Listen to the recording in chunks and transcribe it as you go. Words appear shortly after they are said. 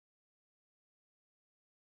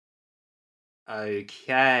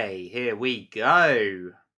Okay, here we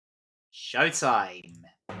go. Showtime.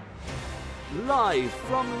 Live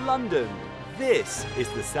from London, this is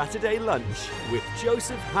the Saturday Lunch with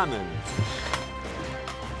Joseph Hammond.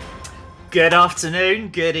 Good afternoon,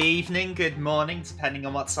 good evening, good morning, depending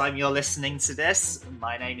on what time you're listening to this.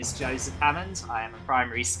 My name is Joseph Hammond. I am a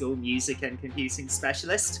primary school music and computing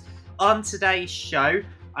specialist. On today's show,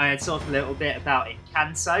 I'm going to talk a little bit about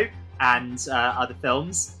Encanto and other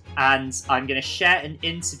films. And I'm going to share an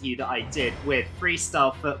interview that I did with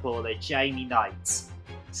freestyle footballer Jamie Knight.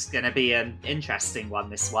 It's going to be an interesting one,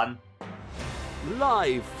 this one.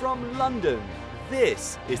 Live from London,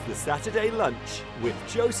 this is the Saturday Lunch with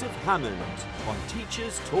Joseph Hammond on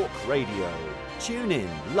Teachers Talk Radio. Tune in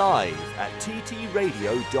live at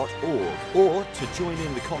ttradio.org or to join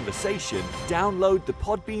in the conversation, download the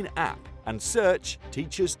Podbean app and search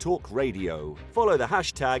Teachers Talk Radio. Follow the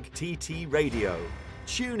hashtag TTRadio.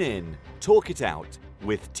 Tune in, talk it out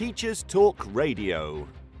with Teachers Talk Radio.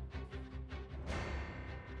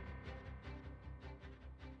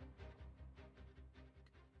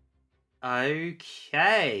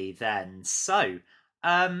 Okay, then. So,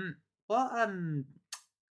 um,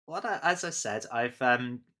 what as I said, I'm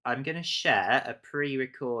going to share a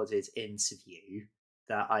pre-recorded interview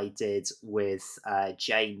that I did with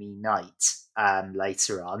Jamie Knight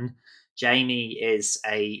later on. Jamie is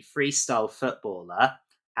a freestyle footballer,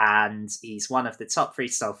 and he's one of the top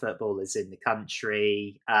freestyle footballers in the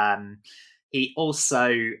country. He also,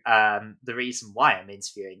 the reason why I'm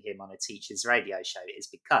interviewing him on a teacher's radio show is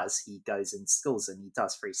because he goes into schools and he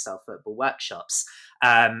does freestyle football workshops.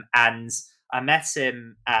 And I met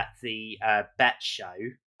him at the Bet Show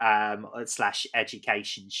slash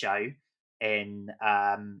education show in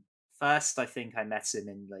first. I think I met him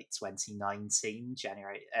in like 2019,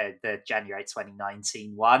 the January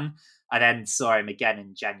 2019 one. I then saw him again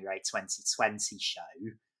in January 2020 show.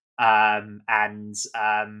 And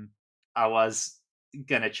I was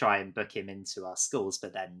gonna try and book him into our schools,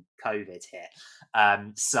 but then COVID hit.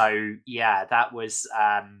 So yeah, that was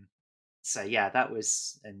an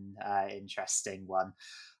interesting one.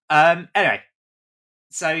 Anyway,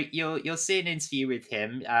 so you'll see an interview with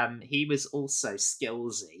him. He was also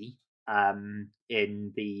Skillsy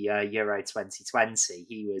in the Euro 2020.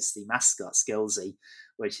 He was the mascot Skillsy,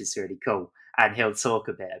 which is really cool, and he'll talk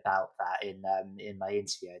a bit about that in my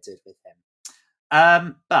interview I did with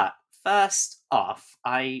him. But first off,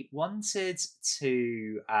 I wanted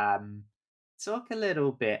to talk a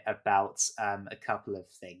little bit about a couple of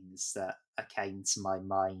things that came to my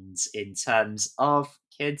mind in terms of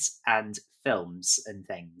kids and films and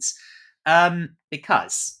things.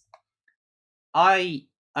 Because I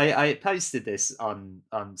posted this on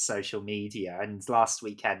social media, and last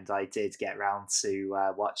weekend I did get around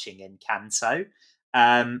to watching Encanto,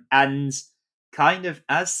 and kind of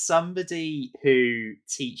as somebody who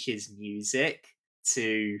teaches music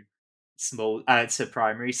to to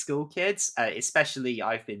primary school kids, especially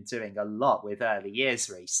I've been doing a lot with early years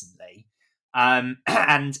recently,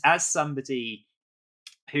 and as somebody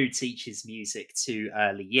who teaches music to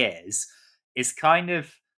early years, is kind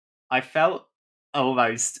of I felt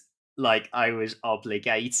almost like I was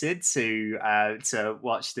obligated to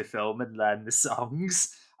watch the film and learn the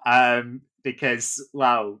songs, because,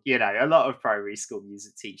 well, a lot of primary school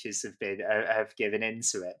music teachers have given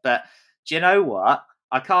into it. But do you know what?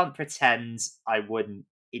 I can't pretend I wouldn't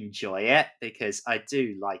enjoy it, because I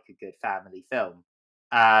do like a good family film.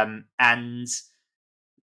 And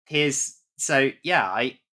here's so yeah,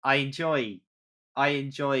 I enjoy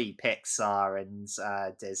Pixar and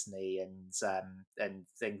Disney and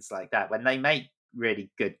things like that when they make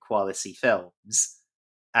really good quality films,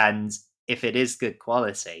 and if it is good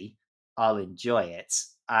quality, I'll enjoy it.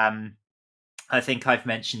 I think I've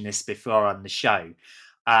mentioned this before on the show.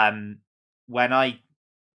 Um, when I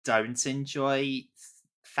don't enjoy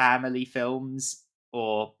family films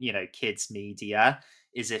or kids media,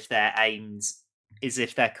 is if they're aimed is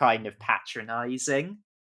if they're kind of patronizing,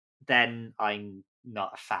 then I'm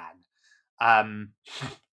not a fan. Um,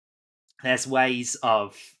 there's ways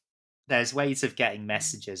of getting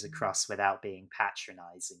messages across without being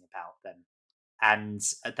patronizing about them, and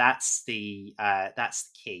that's the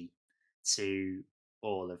key to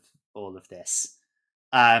all of all of this.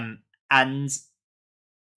 And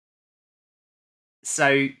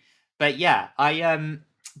so, but yeah,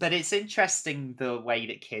 but it's interesting the way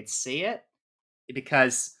that kids see it,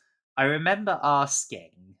 because I remember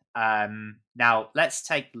asking. Now, let's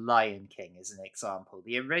take Lion King as an example.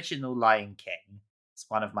 The original Lion King is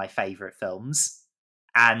one of my favorite films,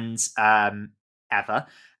 and ever.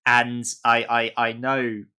 And I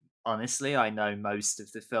know honestly, I know most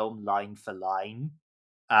of the film line for line.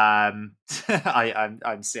 I'm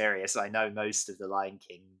serious. I know most of the Lion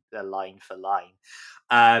King, the line for line.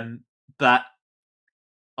 But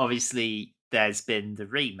obviously, there's been the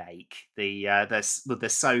remake, the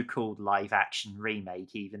so-called live action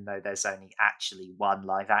remake, even though there's only actually one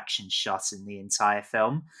live action shot in the entire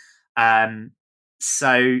film. Um,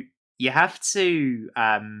 so you have to,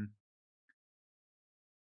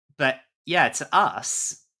 but yeah, to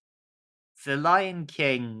us, the Lion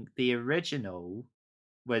King, the original,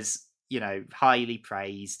 was, highly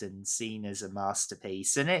praised and seen as a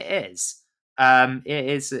masterpiece, and it is. It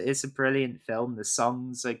is. It's a brilliant film. The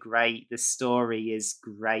songs are great. The story is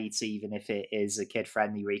great, even if it is a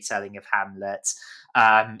kid-friendly retelling of Hamlet.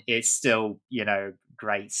 It's still,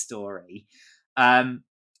 great story. Um,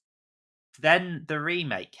 then the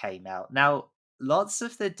remake came out. Now, lots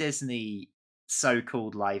of the Disney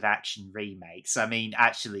so-called live action remakes, I mean,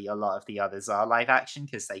 actually a lot of the others are live action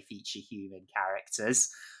because they feature human characters.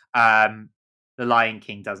 Um, the Lion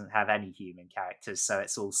King doesn't have any human characters, so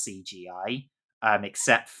it's all CGI,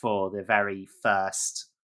 except for the very first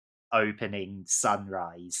opening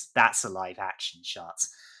sunrise. That's a live action shot.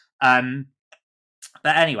 Um,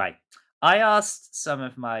 but anyway, I asked some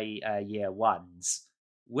of my year ones,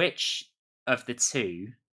 which of the two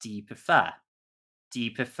do you prefer? Do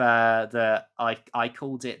you prefer I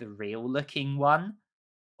called it the real looking one,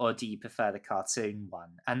 or do you prefer the cartoon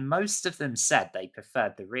one? And most of them said they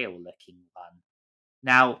preferred the real looking one.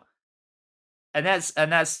 Now, and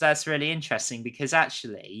that's really interesting because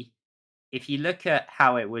actually, if you look at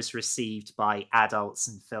how it was received by adults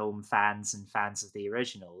and film fans and fans of the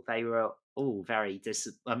original, they were all very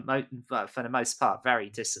for the most part, very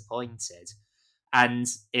disappointed. And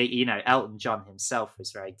Elton John himself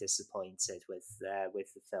was very disappointed with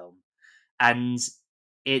the film, and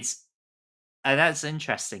it's and that's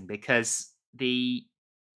interesting because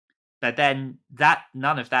but then that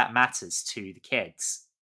none of that matters to the kids,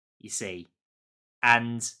 you see,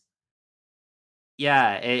 and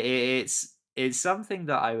yeah, it's something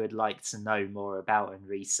that I would like to know more about and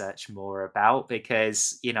research more about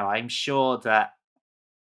because I'm sure that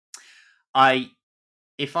I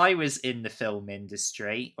if I was in the film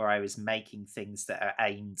industry or I was making things that are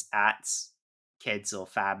aimed at kids or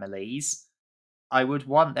families, I would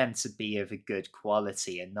want them to be of a good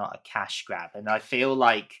quality and not a cash grab. And I feel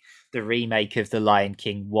like the remake of The Lion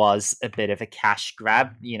King was a bit of a cash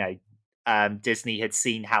grab. Disney had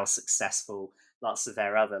seen how successful lots of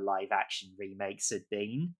their other live action remakes had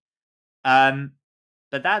been. Um,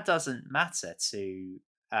 but that doesn't matter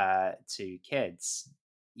to kids.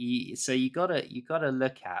 So you gotta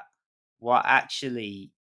look at what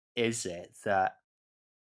actually is it that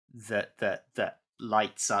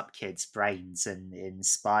lights up kids' brains and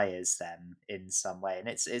inspires them in some way. And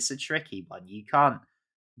it's a tricky one. You can't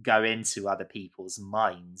go into other people's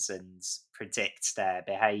minds and predict their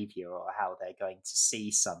behavior or how they're going to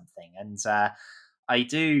see something. And I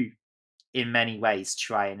do in many ways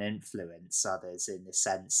try and influence others in the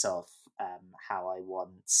sense of how I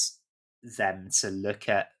want them to look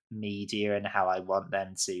at media and how I want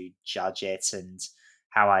them to judge it and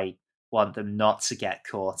how I want them not to get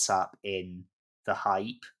caught up in the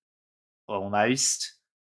hype almost.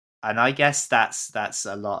 And I guess that's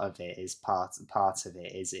a lot of it is part of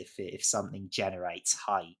it is if something generates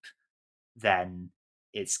hype, then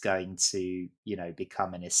it's going to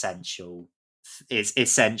become an essential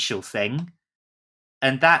thing.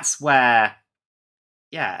 And that's where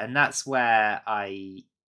that's where I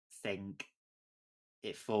think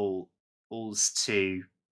it falls to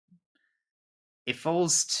it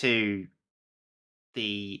falls to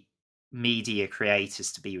the media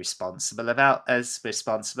creators to be responsible about this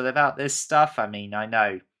stuff. I mean, I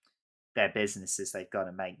know their businesses, they've got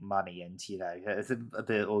to make money, and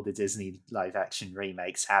all the Disney live action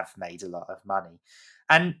remakes have made a lot of money.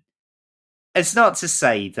 And it's not to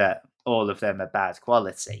say that all of them are bad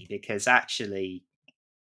quality, because actually,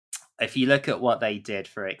 if you look at what they did,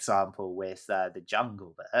 for example, with the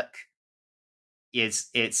Jungle Book, it's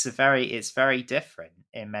very different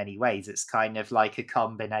in many ways. It's kind of like a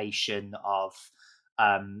combination of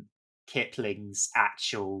um, Kipling's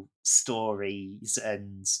actual stories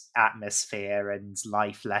and atmosphere and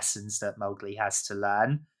life lessons that Mowgli has to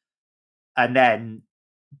learn, and then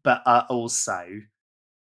but also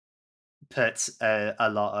put a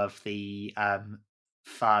lot of the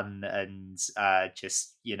fun and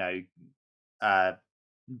just uh,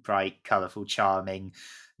 bright, colorful, charming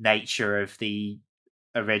nature of the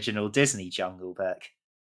original Disney Jungle Book.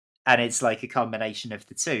 And it's like a combination of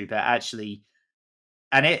the two, but actually,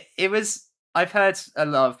 and it was, I've heard a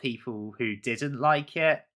lot of people who didn't like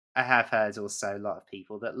it, I have heard also a lot of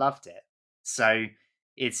people that loved it. So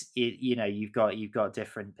you've got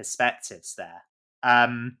different perspectives there.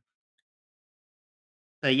 Um,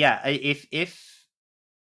 but yeah, if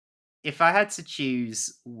I had to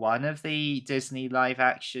choose one of the Disney live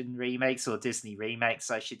action remakes, or Disney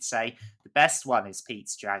remakes, I should say, the best one is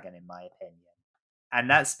Pete's Dragon, in my opinion. And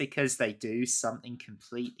that's because they do something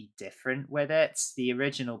completely different with it. The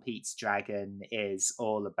original Pete's Dragon is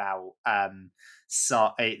all about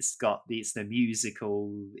it's the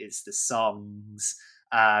musical, it's the songs,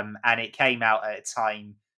 and it came out at a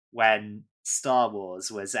time when Star Wars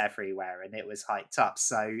was everywhere and it was hyped up.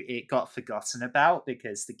 So it got forgotten about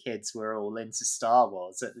because the kids were all into Star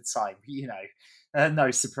Wars at the time, no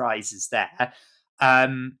surprises there.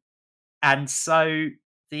 Um, and so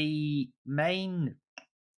the main,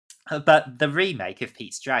 but the remake of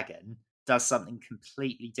Pete's Dragon does something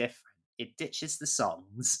completely different. It ditches the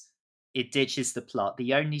songs, it ditches the plot.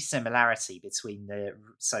 The only similarity between the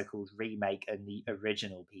so called remake and the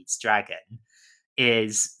original Pete's Dragon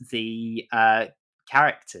is the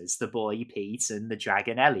characters, the boy Pete and the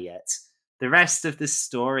dragon Elliot. The rest of the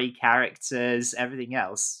story, characters, everything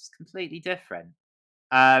else is completely different.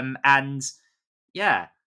 And yeah,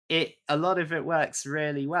 it a lot of it works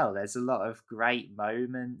really well. There's a lot of great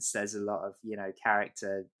moments. There's a lot of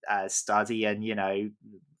character study, and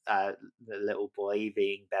uh, the little boy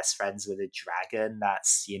being best friends with a dragon.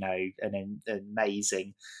 That's an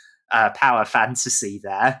amazing power fantasy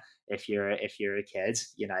there. If you're a kid,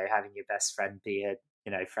 having your best friend be a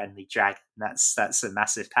friendly dragon, that's a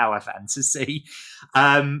massive power fantasy.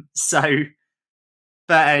 So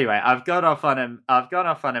but anyway, I've gone off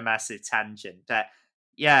on a massive tangent. But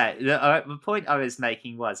yeah, the point I was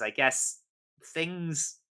making was, I guess,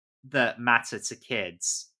 things that matter to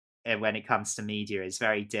kids when it comes to media is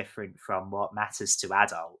very different from what matters to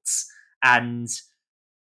adults. And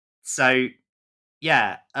so,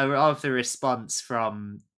 yeah, a lot of the response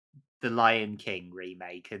from the Lion King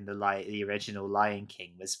remake and the original Lion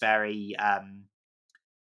King was very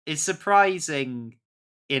it's surprising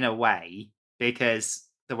in a way, because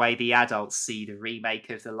the way the adults see the remake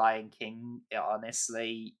of The Lion King,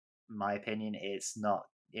 honestly, my opinion, it's not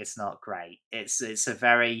great. It's a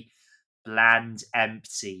very bland,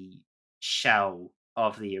 empty shell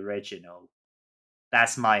of the original.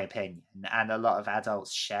 That's my opinion, and a lot of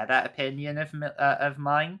adults share that opinion of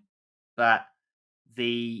mine. But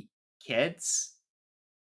the kids,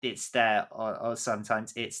 or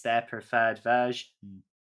sometimes it's their preferred version.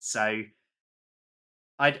 So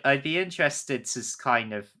I'd be interested to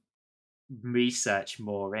kind of research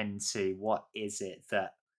more into what is it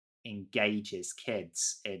that engages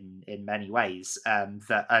kids in many ways,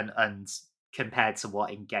 that and compared to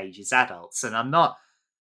what engages adults. And I'm not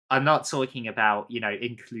talking about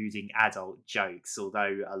including adult jokes,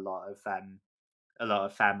 although a lot of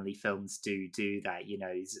family films do that.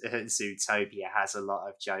 Zootopia has a lot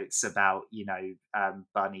of jokes about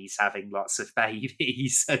bunnies having lots of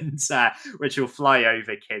babies, and which will fly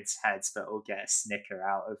over kids' heads, but will get a snicker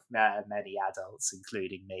out of many adults,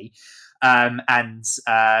 including me. And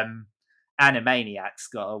Animaniacs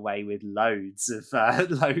got away with loads of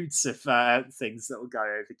things that will go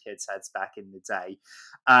over kids' heads back in the day.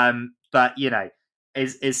 But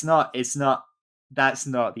it's not that's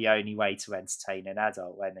not the only way to entertain an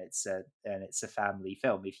adult when it's a family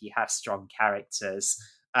film. If you have strong characters,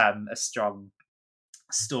 a strong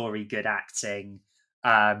story, good acting,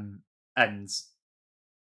 and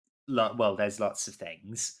well, there's lots of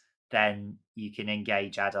things, then you can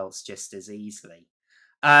engage adults just as easily.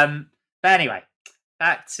 But anyway,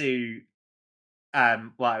 back to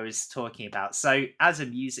what I was talking about. So, as a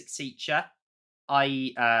music teacher,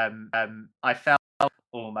 I felt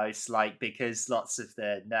almost like, because lots of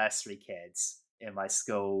the nursery kids in my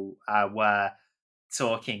school were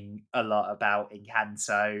talking a lot about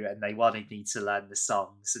Encanto, and they wanted me to learn the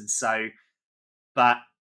songs, and so, but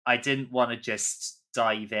I didn't want to just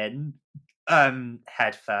dive in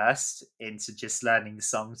head first into just learning the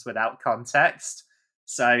songs without context.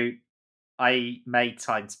 So I made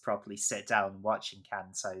time to properly sit down and watch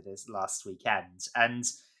Encanto this last weekend, and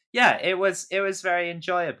yeah, it was very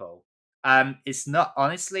enjoyable. It's not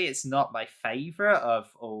my favorite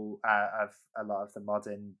of a lot of the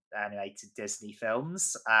modern animated Disney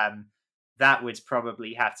films. That would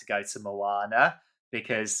probably have to go to Moana,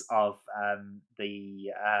 because of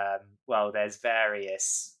there's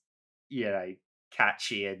various you know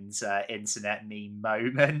catchy and internet meme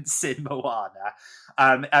moments in Moana.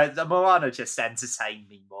 The Moana just entertained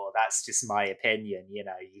me more. That's just my opinion. You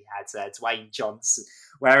know, you had Dwayne Johnson.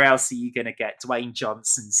 Where else are you going to get Dwayne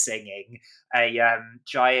Johnson singing a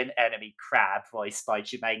giant enemy crab voiced by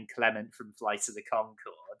Jermaine Clement from Flight of the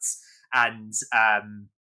Conchords, and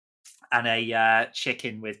a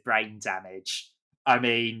chicken with brain damage? I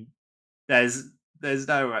mean, there's there's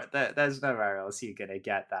nowhere else you're gonna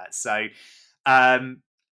get that. So,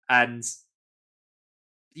 and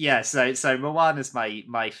yeah, so Moana's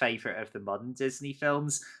my favorite of the modern Disney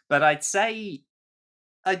films, but I'd say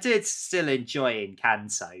I did still enjoy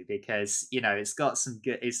Encanto because it's got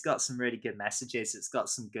some really good messages. It's got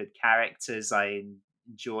some good characters. I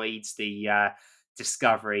enjoyed the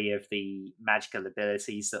discovery of the magical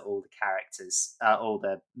abilities that all the characters, all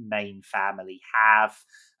the main family have,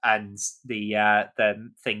 and the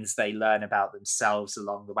things they learn about themselves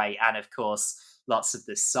along the way, and of course lots of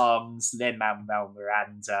the songs. Lin Manuel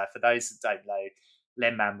Miranda. For those that don't know,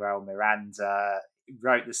 Lin Manuel Miranda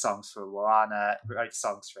wrote the songs for Moana, wrote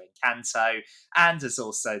songs for Encanto, and is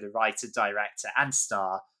also the writer, director, and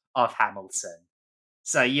star of Hamilton.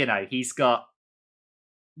 So he's got,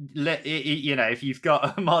 if you've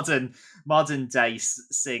got a modern day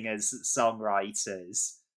singers,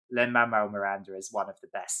 songwriters, Lin Manuel Miranda is one of the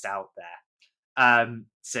best out there.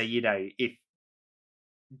 So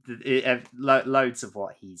if loads of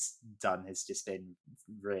what he's done has just been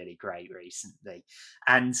really great recently,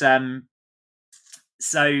 and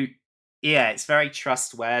so yeah, it's very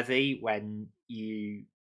trustworthy when you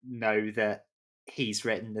know that he's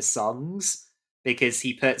written the songs, because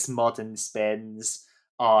he puts modern spins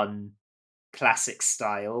on classic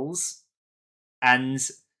styles. And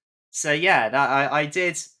so yeah, I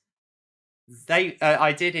did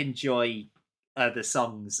I did enjoy the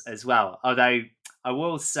songs as well. Although I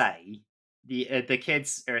will say the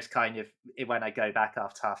kids are kind of, when I go back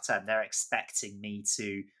after half term, they're expecting me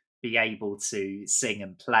to be able to sing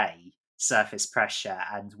and play Surface Pressure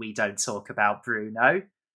and We Don't Talk About Bruno,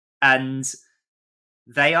 and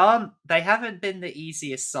they haven't been the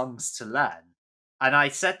easiest songs to learn. And I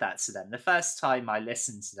said that to them the first time I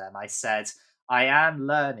listened to them. I said, I am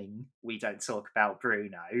learning We Don't Talk About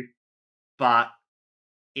Bruno, but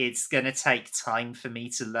it's going to take time for me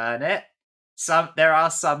to learn it. There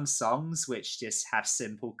are some songs which just have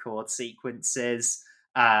simple chord sequences,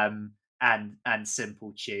 and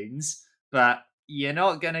simple tunes, but you're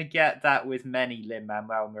not going to get that with many Lin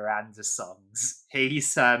Manuel Miranda songs.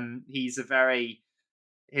 His songs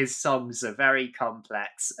are very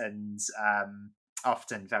complex, and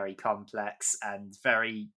often very complex and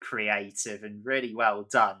very creative and really well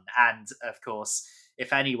done. And of course,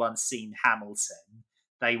 if anyone's seen Hamilton,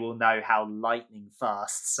 they will know how lightning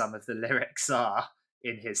fast some of the lyrics are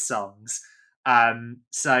in his songs.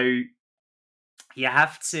 So you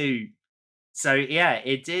have to. So yeah,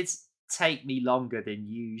 it did take me longer than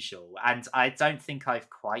usual, and I don't think I've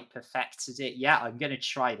quite perfected it yet. I'm going to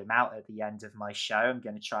try them out at the end of my show. I'm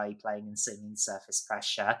going to try playing and singing Surface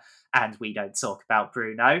Pressure and We Don't Talk About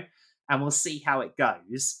Bruno, and we'll see how it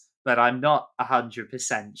goes. But I'm not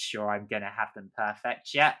 100% sure I'm going to have them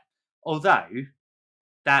perfect yet. Although,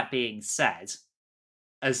 that being said,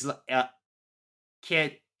 as a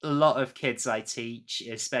lot of kids I teach,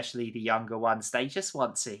 especially the younger ones, they just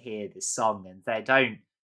want to hear the song, and they don't.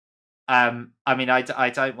 I mean, I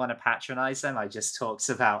don't want to patronize them. I just talks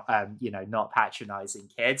about not patronizing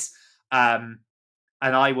kids. And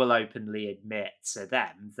I will openly admit to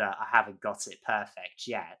them that I haven't got it perfect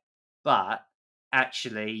yet, but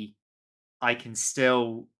actually I can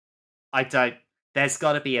still. I don't. There's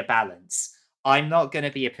got to be a balance. I'm not going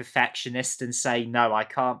to be a perfectionist and say, no, I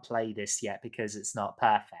can't play this yet because it's not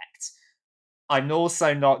perfect. I'm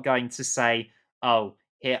also not going to say, oh,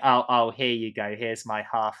 here you go. Here's my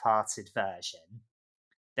half-hearted version.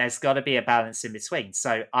 There's got to be a balance in between.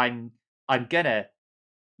 So I'm gonna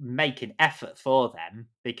make an effort for them,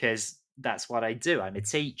 because that's what I do. I'm a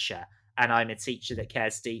teacher, and I'm a teacher that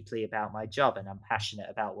cares deeply about my job, and I'm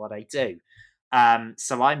passionate about what I do.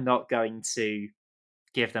 So I'm not going to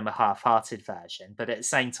give them a half-hearted version, but at the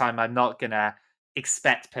same time, I'm not going to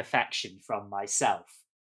expect perfection from myself.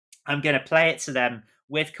 I'm going to play it to them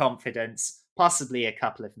with confidence, possibly a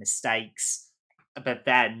couple of mistakes, but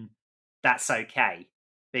then that's okay,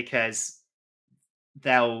 because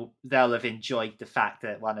they'll have enjoyed the fact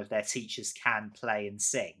that one of their teachers can play and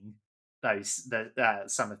sing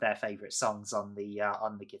some of their favorite songs on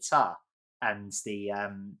the guitar, and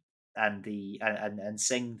and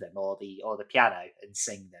sing them, or the piano and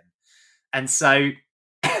sing them. And so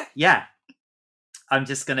yeah, I'm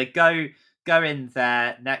just going to go go in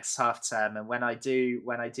there next half term, and when I do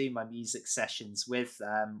my music sessions with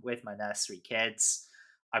my nursery kids,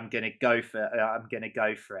 I'm gonna go for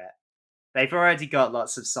it. They've already got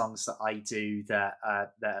lots of songs that I do that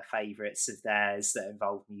are favourites of theirs, that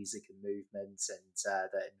involve music and movement, and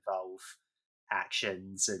that involve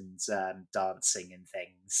actions and dancing and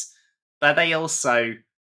things. But they also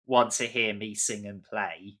want to hear me sing and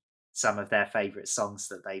play some of their favourite songs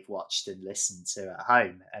that they've watched and listened to at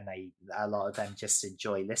home, and a lot of them just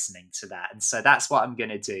enjoy listening to that. And so that's what I'm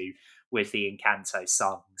going to do with the Encanto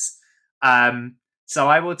songs. So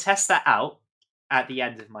I will test that out at the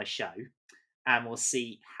end of my show, and we'll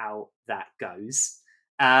see how that goes.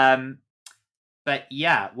 But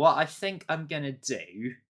yeah, what I think I'm going to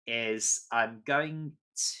do is I'm going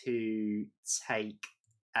to take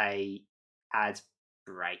a ad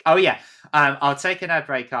break. Oh yeah, I'll take an ad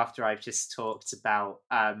break after I've just talked about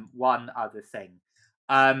one other thing.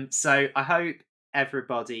 So I hope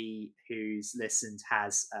everybody who's listened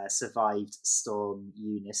has survived Storm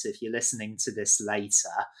Eunice. If you're listening to this later,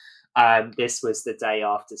 this was the day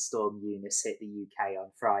after Storm Eunice hit the UK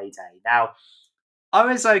on Friday. Now, I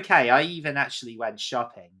was okay. I even actually went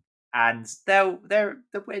shopping, and the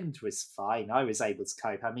wind was fine. I was able to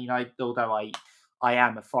cope. I mean, although I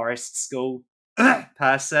am a forest school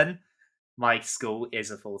person, my school is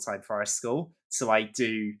a full-time forest school, so I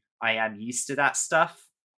am used to that stuff.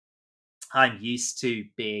 I'm used to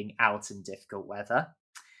being out in difficult weather.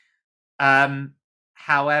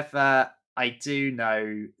 However, I do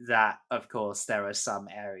know that, of course, there are some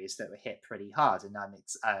areas that were hit pretty hard, and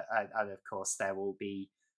of course there will be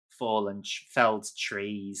felled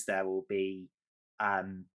trees. There will be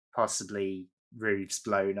possibly roofs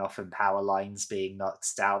blown off and power lines being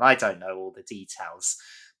knocked down. I don't know all the details,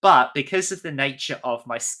 but because of the nature of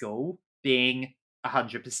my school being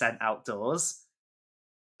 100% outdoors,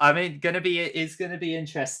 it's going to be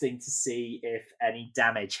interesting to see if any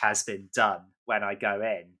damage has been done when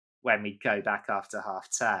we go back after half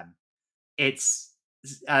term. It's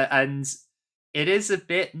and it is a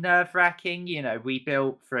bit nerve-wracking. We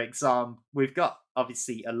built, for example, we've got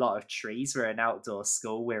obviously a lot of trees. We're an outdoor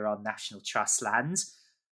school. We're on National Trust land.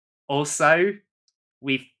 Also,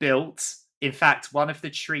 we've built, in fact, one of the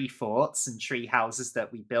tree forts and tree houses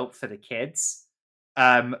that we built for the kids,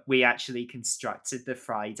 we actually constructed the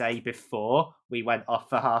Friday before we went off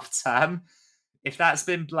for half term. If that's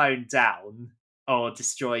been blown down or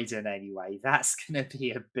destroyed in any way, that's going to be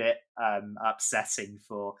a bit upsetting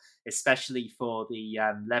especially for the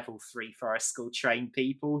level 3 forest school trained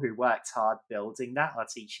people who worked hard building that, our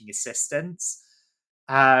teaching assistants.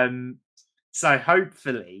 So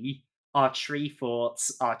hopefully our tree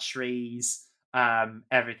forts, our trees,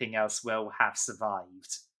 everything else will have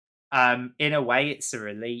survived. In a way, it's a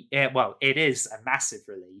relief. It is a massive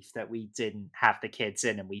relief that we didn't have the kids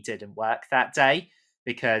in and we didn't work that day,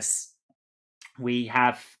 because we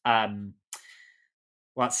have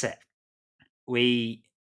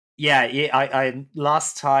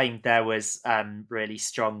last time there was really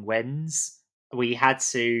strong winds. We had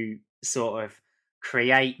to sort of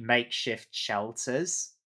create makeshift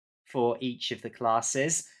shelters for each of the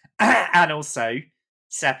classes and also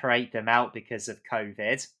separate them out because of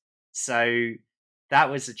COVID. So that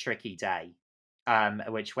was a tricky day,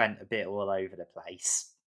 which went a bit all over the place.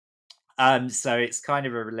 So it's kind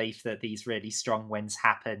of a relief that these really strong winds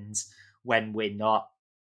happened when we've not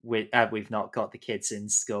got the kids in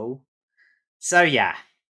school. So yeah,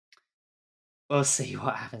 we'll see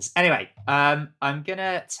what happens. Anyway, I'm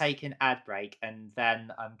gonna take an ad break, and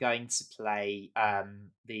then I'm going to play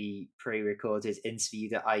the pre-recorded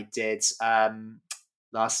interview that I did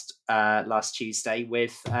last Tuesday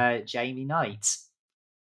with Jamie Knight.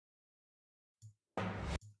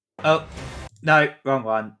 Oh no, wrong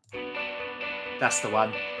one. That's the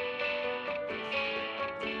one.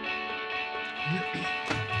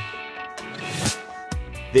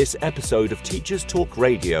 This episode of Teachers Talk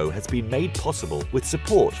Radio has been made possible with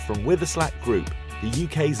support from Witherslack Group, the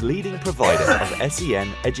UK's leading provider of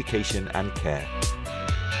SEN education and care.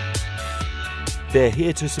 They're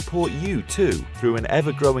here to support you too through an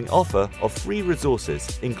ever-growing offer of free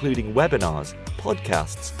resources, including webinars,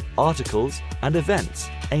 podcasts, articles, and events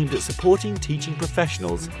aimed at supporting teaching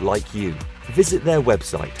professionals like you. Visit their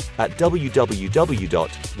website at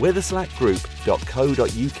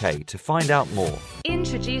www.witherslackgroup.co.uk to find out more.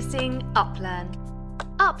 Introducing UpLearn.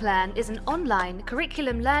 UpLearn is an online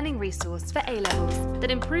curriculum learning resource for A-levels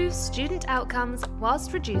that improves student outcomes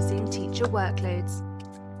whilst reducing teacher workloads.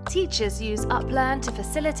 Teachers use UpLearn to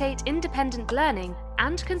facilitate independent learning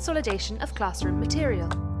and consolidation of classroom material.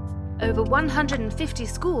 Over 150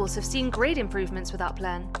 schools have seen grade improvements with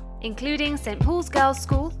UpLearn, including St Paul's Girls'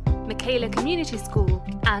 School, Michaela Community School,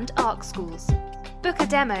 and ARC schools. Book a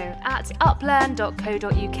demo at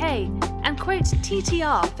uplearn.co.uk and quote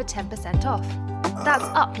TTR for 10% off. That's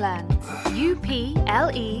Uplearn,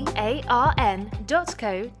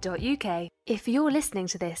 uplearn.co.uk. If you're listening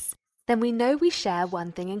to this, then we know we share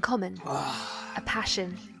one thing in common, a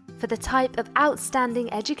passion for the type of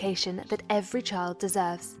outstanding education that every child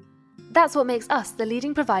deserves. That's what makes us the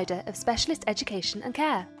leading provider of specialist education and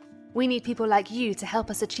care. We need people like you to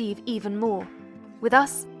help us achieve even more. With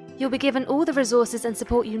us, you'll be given all the resources and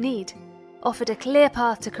support you need, offered a clear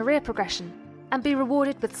path to career progression, and be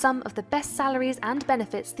rewarded with some of the best salaries and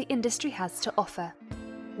benefits the industry has to offer.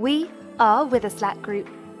 We are Witherslack Group.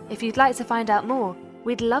 If you'd like to find out more,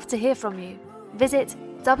 we'd love to hear from you. Visit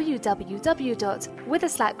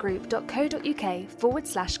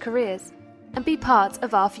www.witherslackgroup.co.uk/careers and be part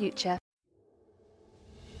of our future.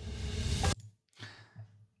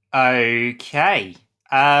 Okay.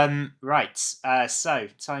 Right. So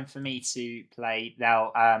time for me to play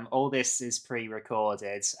now. All this is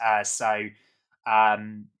pre-recorded.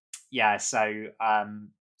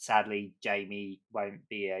 Sadly, Jamie won't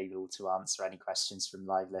be able to answer any questions from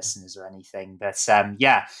live listeners or anything. But it's a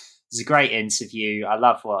great interview. I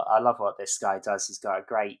love what this guy does. He's got a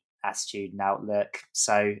great attitude and outlook.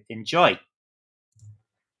 So enjoy.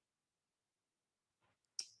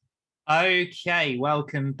 Okay,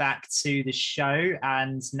 welcome back to the show,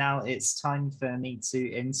 and now it's time for me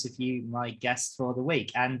to interview my guest for the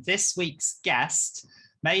week. And this week's guest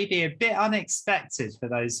may be a bit unexpected for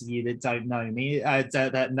those of you that don't know me,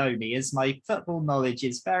 that know me, as my football knowledge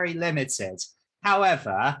is very limited.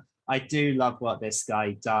 However, I do love what this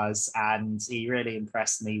guy does, and he really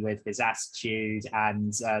impressed me with his attitude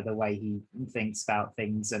and the way he thinks about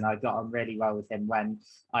things. And I got on really well with him when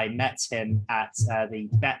I met him at the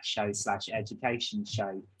Bet Show / Education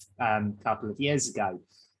Show a couple of years ago.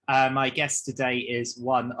 My guest today is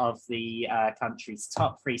one of the country's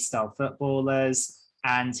top freestyle footballers,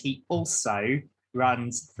 and he also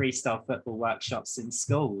runs freestyle football workshops in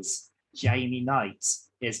schools. Jamie Knight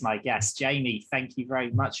is my guest. Jamie, thank you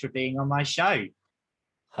very much for being on my show.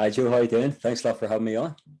 Hi, Joe. How are you doing? Thanks a lot for having me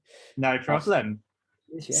on. No problem.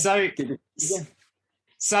 Yeah.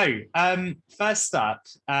 So, first up,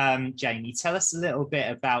 Jamie, tell us a little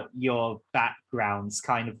bit about your backgrounds,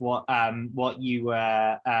 kind of what you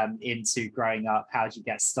were into growing up. How did you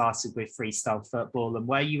get started with freestyle football, and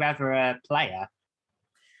were you ever a player?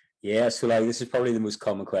 Yeah, so this is probably the most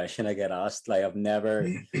common question I get asked. I've never,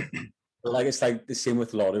 it's the same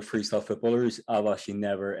with a lot of freestyle footballers. I've actually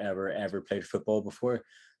never, ever played football before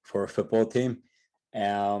for a football team.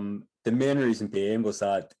 The main reason being was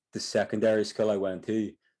that the secondary school I went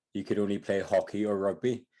to, you could only play hockey or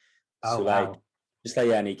rugby. Just like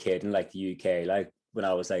any kid in the UK, when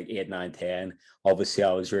I was 8, 9, 10, obviously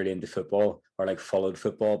I was really into football or followed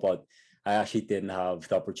football, but I actually didn't have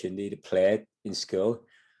the opportunity to play it in school.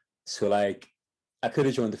 So I could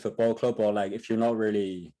have joined the football club, but if you're not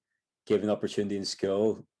really given the opportunity in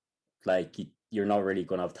school, you're not really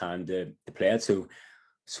going to have time to play it. So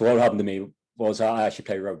what happened to me was I actually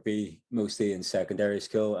played rugby mostly in secondary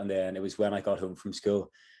school, and then it was when I got home from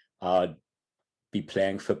school, I'd be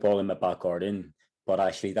playing football in my back garden, but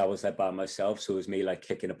actually that was by myself. So it was me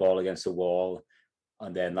kicking a ball against the wall,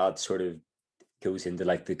 and then that sort of goes into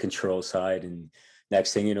the control side, and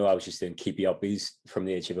next thing you know, I was just doing keepy uppies from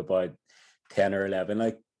the age of about 10 or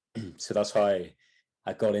 11. So that's how I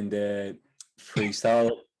got into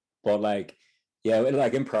freestyle. But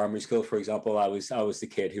in primary school, for example, I was the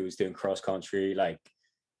kid who was doing cross country, like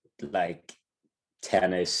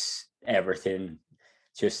tennis, everything,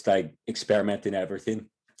 just experimenting everything.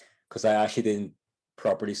 Because I actually didn't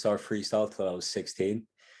properly start freestyle till I was 16.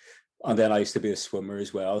 And then I used to be a swimmer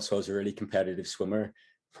as well. So I was a really competitive swimmer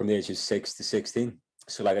from the age of 6 to 16.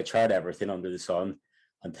 So I tried everything under the sun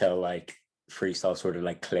until freestyle sort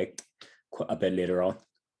of clicked a bit later on.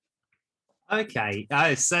 Okay,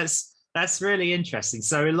 so that's really interesting.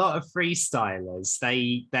 So a lot of freestylers,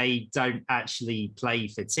 they don't actually play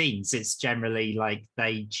for teams. It's generally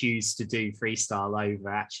they choose to do freestyle over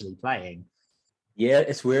actually playing. Yeah,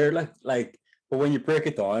 it's weird. But when you break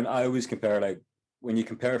it down, I always compare when you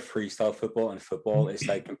compare freestyle football and football, it's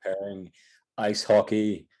comparing ice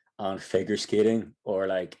hockey and figure skating, or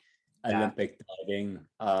Olympic diving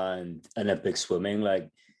and Olympic swimming.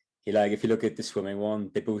 If you look at the swimming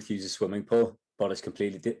one, they both use a swimming pool, but it's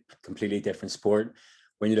completely different sport.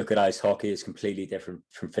 When you look at ice hockey, it's completely different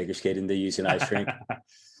from figure skating. They use an ice rink.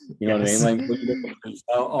 You know what I mean? When you look at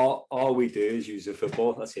freestyle, all we do is use a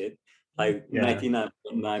football. That's it.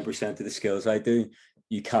 99.9% of the skills I do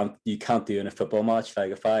you can't do in a football match.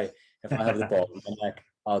 Like if I have the ball in my neck,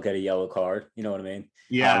 I'll get a yellow card. You know what I mean? And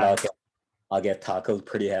Yeah. I'll get tackled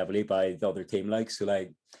pretty heavily by the other team. Like, so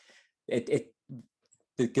like it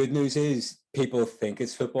the good news is people think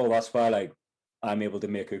it's football. That's why like I'm able to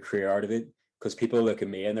make a career out of it, because people look at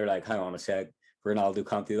me and they're like, hang on a sec, Ronaldo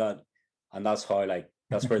can't do that. And that's how like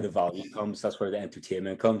that's where the value comes, that's where the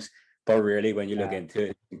entertainment comes. But really when you look into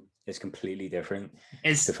it, it's completely different.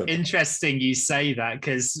 It's interesting you say that,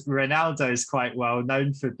 because Ronaldo is quite well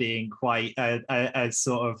known for being quite a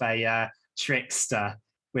sort of a trickster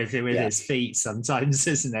with his feet sometimes,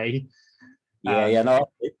 isn't he? No,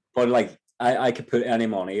 but like I could put any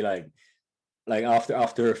money like after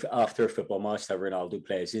a football match that Ronaldo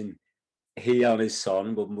plays in, he and his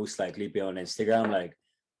son will most likely be on Instagram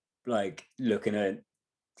like looking at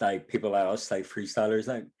like people like us, like freestylers,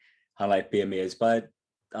 like, and like be amazed by it.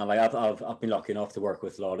 And like I've been lucky enough to work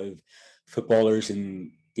with a lot of footballers,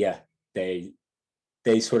 and yeah, they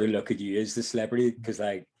sort of look at you as the celebrity, because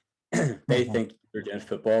like they think you're doing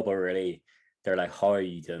football, but really they're like, how are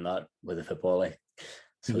you doing that with a football? Like,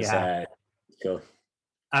 so it's cool.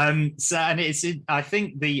 So, and I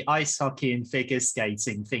think the ice hockey and figure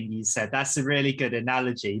skating thing you said, that's a really good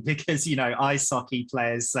analogy, because, you know, ice hockey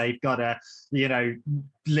players, they've got to, you know,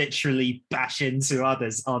 literally bash into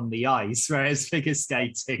others on the ice, whereas figure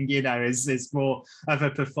skating, you know, is more of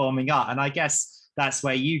a performing art. And I guess that's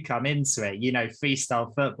where you come into it. You know,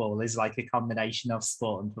 freestyle football is like a combination of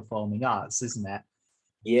sport and performing arts, isn't it?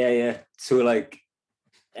 Yeah. So like,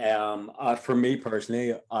 for me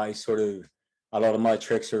personally, a lot of my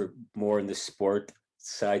tricks are more in the sport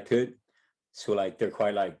side to it. So like they're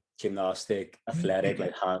quite like gymnastic, athletic,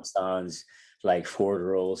 like handstands, like forward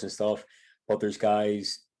rolls and stuff. But there's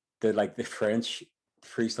guys that like the French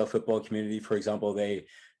freestyle football community, for example, they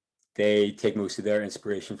take most of their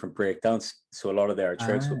inspiration from breakdance. So a lot of their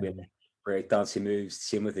tricks will be breakdancing moves.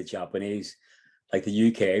 Same with the Japanese. Like the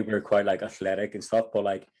UK, we're quite like athletic and stuff, but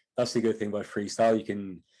like that's the good thing about freestyle.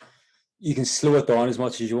 You can slow it down as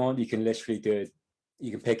much as you want. You can literally do it.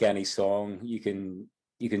 You can pick any song. You can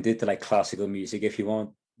do it to like classical music if you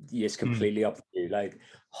want. It's completely up to you, like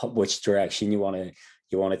which direction you want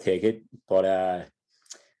to take it. But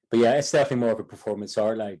yeah, it's definitely more of a performance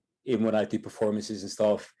art. Like even when I do performances and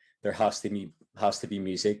stuff, there has to be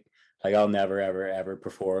music. Like I'll never ever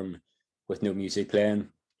perform with no music playing.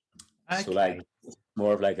 Okay. So like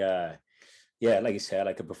more of like like you said,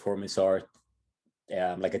 like a performance art.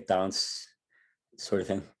 Like a dance sort of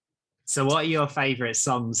thing. So what are your favorite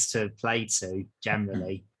songs to play to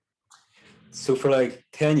generally? So for like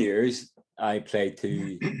 10 years, I played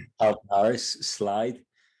to Calvin Harris Slide.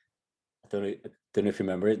 I don't know if you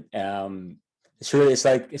remember it.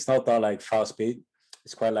 It's not that like fast beat.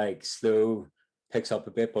 It's quite like slow, picks up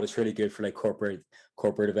a bit, but it's really good for like corporate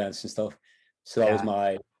events and stuff. So that was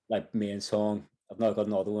my like main song. I've not got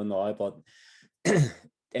another one now, but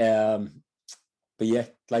but yeah,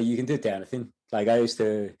 like you can do it to anything. Like I used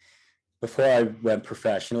to, before I went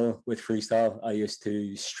professional with freestyle, I used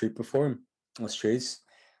to street perform on streets.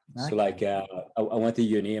 Okay. So like I went to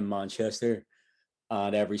uni in Manchester,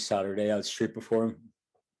 and every Saturday I'd street perform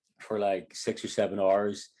for like 6 or 7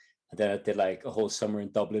 hours. And then I did like a whole summer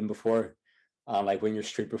in Dublin before. And like when you're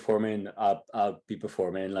street performing, I'll be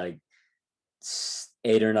performing like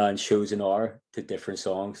 8 or 9 shows an hour to different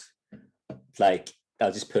songs. Like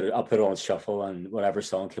I'll put it on shuffle, and whatever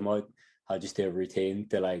song came out, I'll just do a routine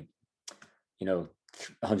to like,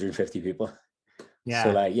 150 people. Yeah. So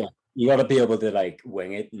like, yeah, you got to be able to like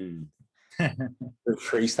wing it and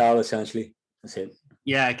freestyle essentially. That's it.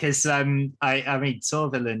 Yeah, because I mean,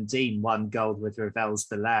 Torvill and Dean won gold with Revels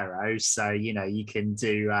Bolero, so you can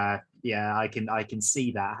do. I can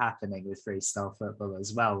see that happening with freestyle football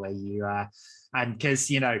as well, where you and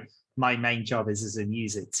because my main job is as a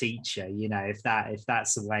music teacher. If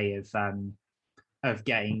that's a way of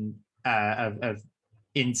getting of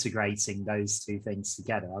integrating those two things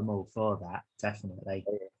together, I'm all for that, definitely.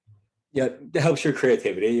 Yeah, it helps your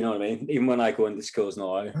creativity, you know what I mean? Even when I go into schools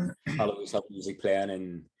now, I'll always have music playing,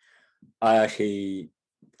 and I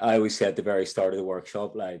always say at the very start of the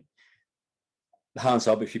workshop, like, hands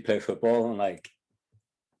up if you play football. And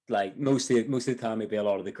like most of the time it'd be a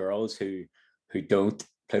lot of the girls who don't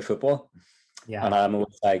play football. Yeah. And I'm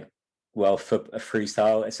always like, well,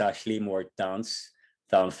 freestyle is actually more dance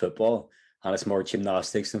than football, and it's more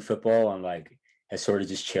gymnastics than football, and like it sort of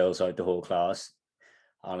just chills out the whole class.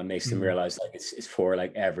 And it makes them realize like it's for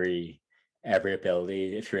like every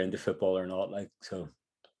ability, if you're into football or not. Like, so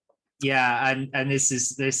Yeah, and this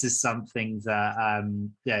is something that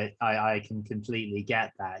that I can completely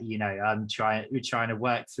get that. We're trying to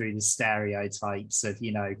work through the stereotypes of,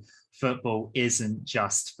 football isn't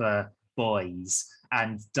just for boys,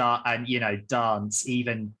 and dance,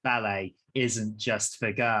 even ballet, isn't just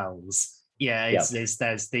for girls. Yeah, Yeah.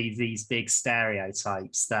 there's these big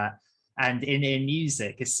stereotypes that, and in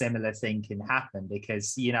music a similar thing can happen,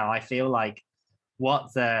 because I feel like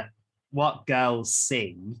what girls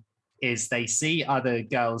see is they see other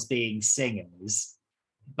girls being singers,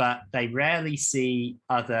 but they rarely see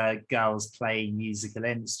other girls playing musical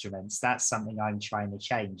instruments. That's something I'm trying to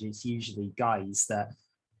change. It's usually guys that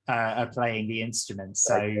are playing the instruments.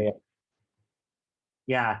 So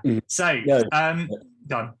yeah. Mhm. So Yeah,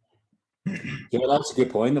 done. yeah, that's a good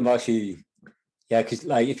point. I'm actually, yeah, because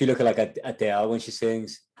like if you look at like Adele when she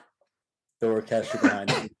sings, the orchestra behind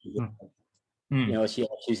it, she's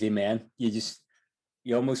usually men.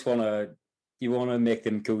 You almost want to make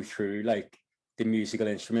them go through like the musical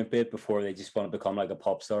instrument bit before they just want to become like a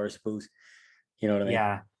pop star, I suppose. You know what I mean?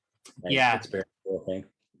 Yeah. Like, Yeah. it's very cool thing.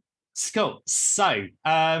 Cool. So,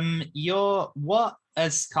 what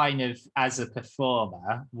as kind of as a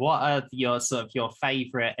performer, what are your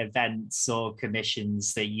favorite events or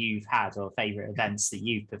commissions that you've had, or favorite events that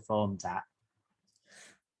you've performed at?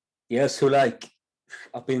 Yeah, so like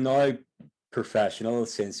I've been now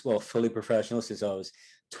fully professional since I was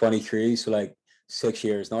 23, so like 6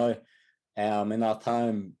 years now. In that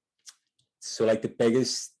time, so like the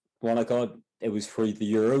biggest one I got, it was for the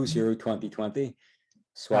Euro 2020.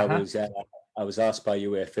 So Uh-huh. I was asked by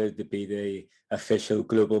UEFA to be the official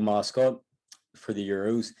global mascot for the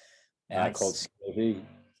Euros, called Nice. Skilly.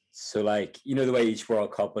 So like the way each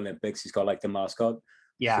World Cup Olympics has got like the mascot. So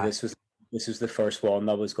Yeah. this was the first one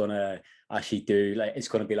that was gonna actually do, like, it's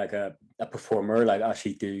gonna be like a performer, like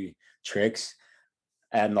actually do tricks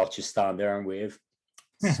and not just stand there and wave.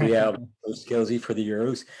 So yeah, it was Skillsy for the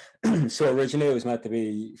Euros. So originally it was meant to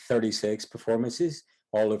be 36 performances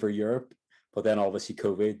all over Europe, but then obviously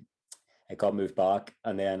COVID, it got moved back,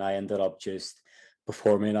 and then I ended up just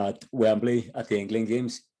performing at Wembley at the England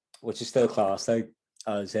games, which is still class, like,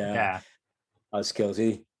 Yeah. as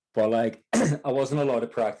Skillsy. But like I wasn't allowed to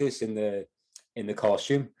practice in the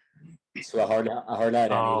costume, so I hardly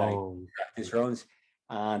had any like Oh. practice runs,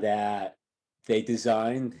 and they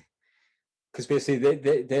designed, because basically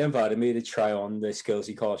they invited me to try on the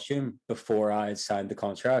Skillsy costume before I had signed the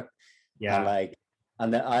contract, and Yeah. like,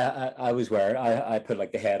 and then I was wearing, I put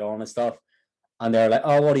like the head on and stuff, and they're like,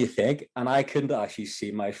 "Oh, what do you think?" And I couldn't actually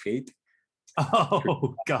see my feet.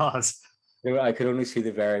 Oh God. I could only see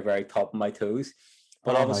the very very top of my toes.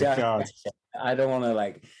 But Oh my obviously, God. I don't want to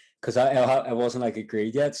like, because I wasn't like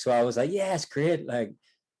agreed yet, so I was like, "Yeah, it's great, like,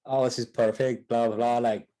 oh, this is perfect, blah blah blah,"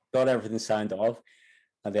 like got everything signed off,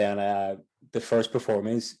 and then the first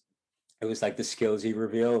performance, it was like the Skillsy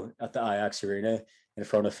reveal at the Ajax Arena in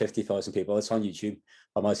front of 50,000 people. It's on YouTube.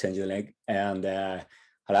 I might send you the link. And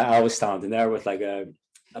I was standing there with like a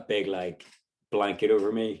big like blanket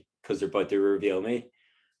over me because they're about to reveal me.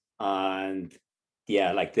 And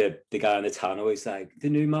yeah, like the guy on the tunnel is like, "The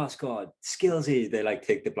new mascot, Skillsy." They like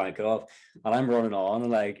take the blanket off, and I'm running on,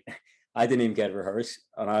 and like I didn't even get rehearsed,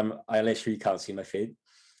 and I literally can't see my feet.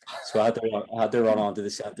 So I had to run onto the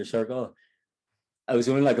center circle. It was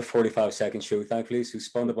only like a 45-second show, thankfully. So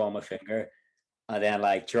spun the ball on my finger and then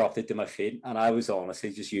like dropped it to my feet. And I was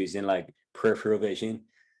honestly just using like peripheral vision,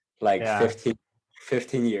 like Yeah.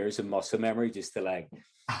 15 years of muscle memory just to like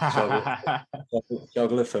juggle,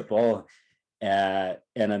 juggle a football in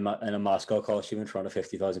a mascot costume in front of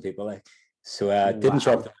 50,000 people. Like, so Wow. didn't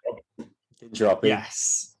drop it,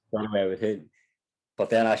 Yes. run away with it. But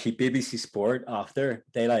then actually BBC Sport after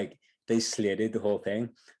they slated the whole thing.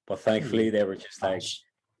 But thankfully Ooh, they were just like, gosh.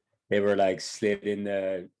 they were like slating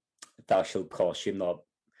the actual costume, not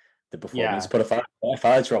the performance. Yeah. But if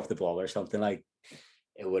I had dropped the ball or something, like,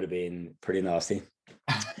 it would have been pretty nasty.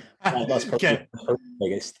 That's probably Okay. the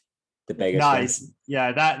biggest one. Nice.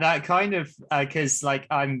 Yeah, that kind of, because like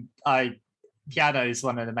I piano is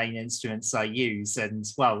one of the main instruments I use, and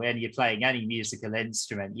well, when you're playing any musical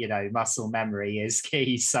instrument, muscle memory is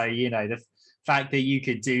key. So the fact that you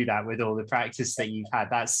could do that with all the practice that you've had,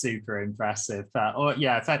 that's super impressive. Or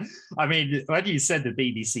yeah, I mean, when you said the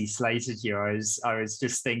BBC slated you, I was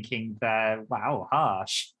just thinking that, wow,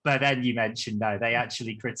 harsh. But then you mentioned no, they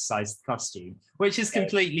actually criticised the costume, which is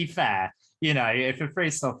completely fair. If a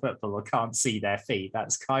freestyle footballer can't see their feet,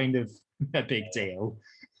 that's kind of a big deal.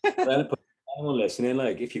 But anyone listening,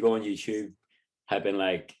 like, if you go on YouTube, type in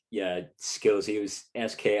like, yeah, Skillsy, it was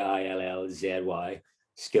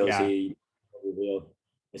Skillzy Yeah. reveal.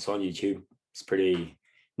 It's on YouTube. It's pretty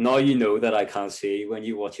now you know that I can't see. When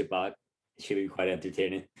you watch it back, it should be quite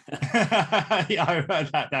entertaining. Yeah,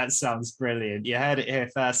 that sounds brilliant. You heard it here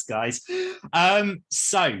first, guys. Let's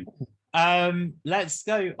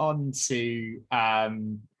go on to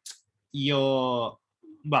your.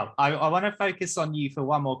 Well, I want to focus on you for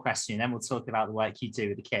one more question, then we'll talk about the work you do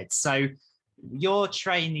with the kids. So, your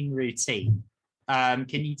training routine. Can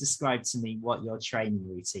you describe to me what your training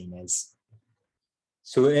routine is?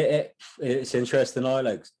 So it's interesting now.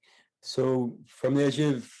 Like, so from the age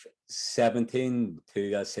of 17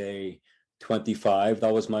 to, let's say, 25,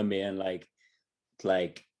 that was my main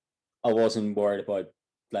like I wasn't worried about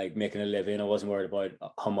like making a living. I wasn't worried about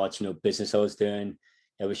how much business I was doing.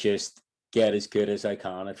 It was just get as good as I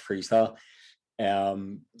can at freestyle.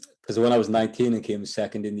 Because when I was 19 and came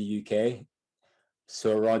second in the UK,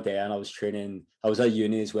 so around then I was training. I was at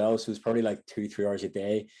uni as well, so it was probably like 2-3 hours a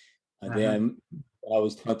day. And then when I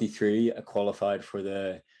was 23, I qualified for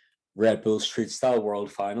the Red Bull Street Style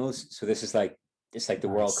World Finals. So this is like it's like the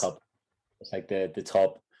World Cup. It's like the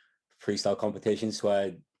top freestyle competition. So I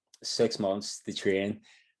had 6 months to train,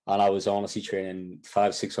 and I was honestly training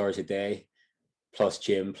 5-6 hours a day, plus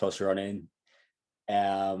gym, plus running.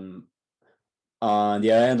 And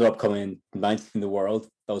yeah, I ended up coming 9th in the world.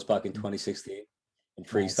 That was back in 2016 in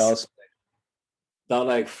freestyle. Nice. That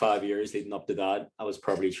like 5 years leading up to that, I was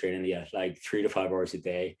probably training like 3 to 5 hours a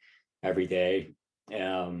day, every day.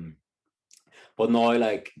 But now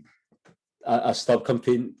like I stopped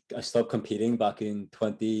competing. I stopped competing back in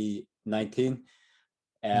 2019.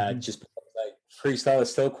 Just because, like freestyle is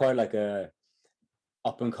still quite like a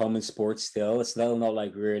up and coming sport still. It's still not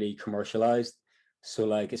like really commercialized. So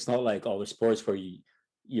like it's not like other sports where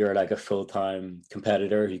you're like a full-time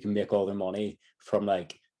competitor who can make all their money from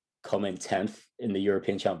like coming 10th in the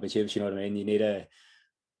European Championships. You know what I mean? You need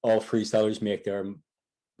all freestylers make a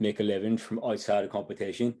living from outside of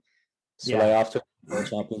competition. So like after World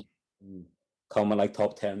Champions coming like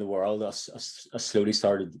top 10 in the world, I slowly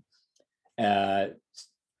started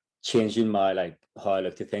changing my like how I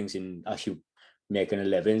looked at things and actually making a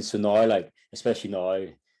living. So now like especially now,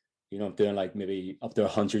 I'm doing like maybe up to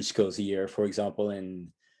 100 skills a year, for example, and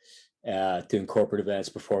doing corporate events,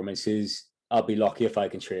 performances. I'll be lucky if I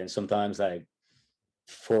can train sometimes like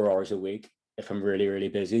 4 hours a week if I'm really, really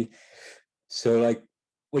busy. So like,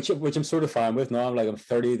 which I'm sort of fine with now. I'm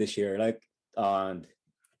 30 this year, like, and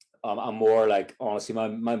I'm more like, honestly, my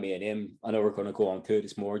main aim, I know we're going to go on to it,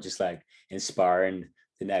 it's more just like inspiring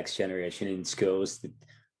the next generation in schools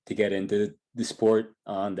to get into the sport.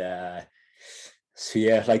 And so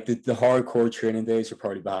yeah, like the hardcore training days are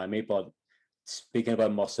probably behind me, but speaking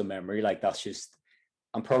about muscle memory, like that's just,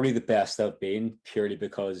 I'm probably the best I've been purely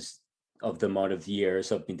because of the amount of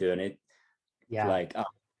years I've been doing it. Yeah. Like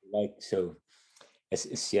so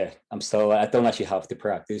it's yeah, I don't actually have to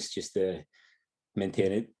practice just to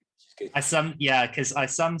maintain it. Because I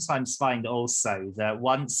sometimes find also that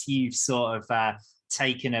once you've sort of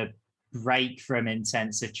taken a break from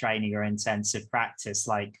intensive training or intensive practice,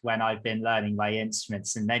 like when I've been learning my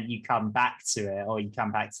instruments, and then you come back to it or you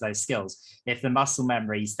come back to those skills, if the muscle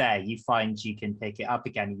memory is there, you find you can pick it up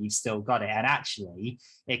again and you've still got it. And actually,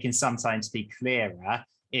 it can sometimes be clearer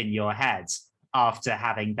in your head after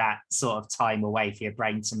having that sort of time away for your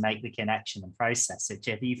brain to make the connection and process it.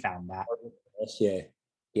 Have you found that?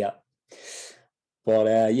 Yeah.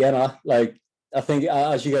 But like I think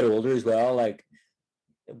as you get older as well, like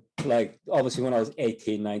obviously when I was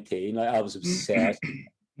 18, 19, like I was obsessed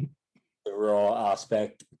with the raw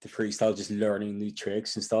aspect, the freestyle, just learning new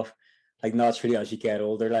tricks and stuff. Like naturally as you get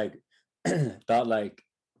older, like that like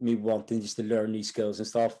me wanting just to learn new skills and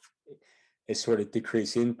stuff is sort of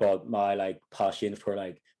decreasing, but my like passion for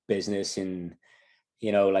like business and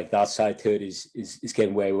like that side to it is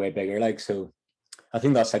getting way, way bigger. Like, so I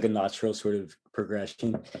think that's like a natural sort of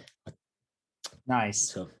progression.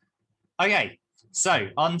 Nice. Okay, so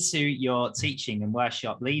on to your teaching and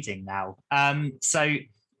workshop leading now. So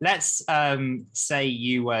let's say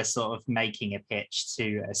you were sort of making a pitch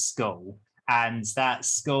to a school, and that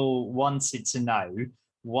school wanted to know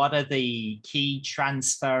what are the key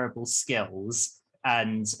transferable skills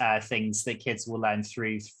and things that kids will learn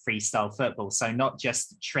through freestyle football. So not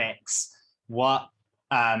just tricks, what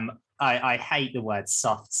I hate the word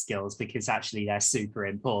soft skills because actually they're super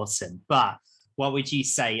important, but what would you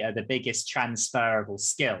say are the biggest transferable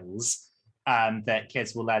skills that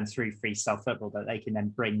kids will learn through freestyle football that they can then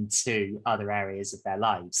bring to other areas of their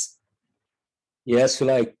lives? Yeah, so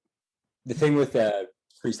like the thing with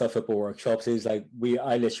freestyle football workshops is like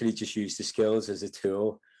I literally just use the skills as a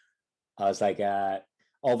tool. As like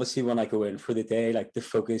obviously when I go in for the day, like the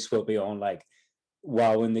focus will be on like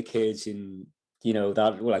wowing the kids and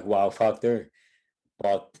that like wow factor.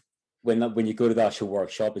 But when you go to the actual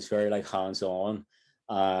workshop, it's very like hands on,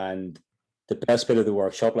 and the best bit of the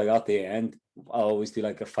workshop, like at the end, I always do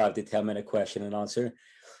like a 5 to 10 minute question and answer,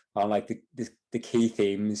 and like the key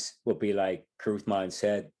themes would be like growth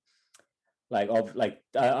mindset. I'll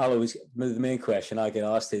always, the main question I get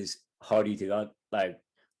asked is, how do you do that?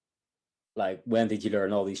 Like when did you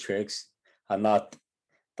learn all these tricks? And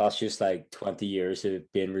that's just like 20 years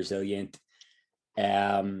of being resilient.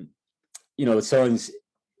 Um, it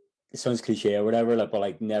sounds cliche or whatever, like, but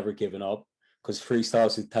like never giving up, because freestyle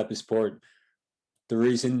is the type of sport. The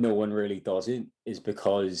reason no one really does it is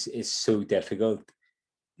because it's so difficult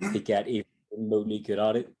to get even remotely good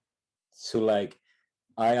at it. So like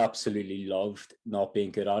I absolutely loved not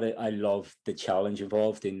being good at it. I loved the challenge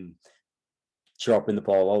involved in dropping the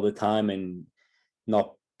ball all the time and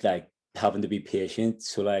not like having to be patient.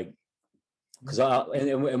 So like, because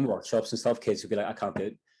in workshops and stuff, kids will be like, I can't do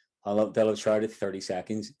it. They'll have tried it 30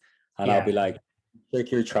 seconds, and I'll be like,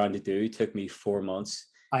 like you're trying to do took me 4 months.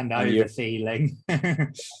 I know And the feeling.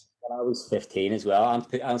 when I was 15 as well,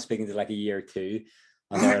 I'm speaking to like a year or two,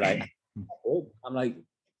 and they're like, I'm like,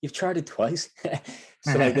 you've tried it twice.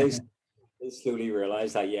 So like they slowly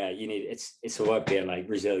realize that, yeah, you need, it's about being like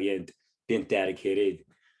resilient, being dedicated,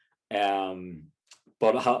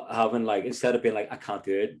 but having like, instead of being like I can't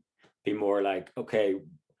do it, be more like, okay,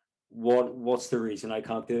 what's the reason I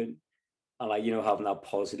can't do it? And like, having that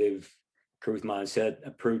positive growth mindset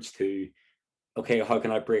approach to, okay, how can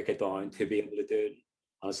I break it down to be able to do it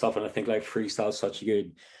and stuff. And I think like freestyle is such a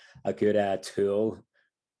good tool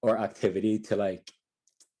or activity to like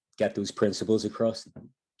get those principles across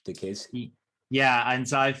to kids. Yeah,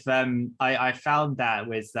 and I found that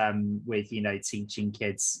with teaching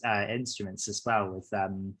kids instruments as well, with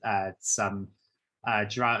some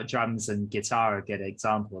drums and guitar are good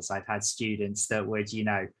examples. I've had students that would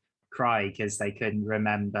cry because they couldn't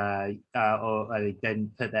remember or they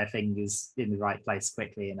didn't put their fingers in the right place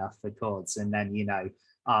quickly enough for chords, and then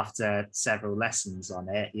after several lessons on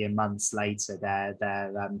it, months later they're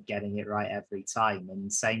getting it right every time.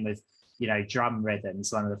 And same with drum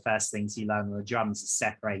rhythms. One of the first things you learn on the drums is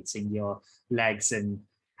separating your legs and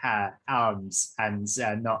arms, and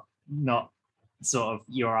not sort of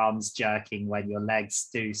your arms jerking when your legs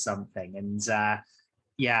do something. And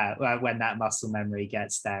when that muscle memory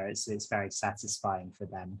gets there, it's very satisfying for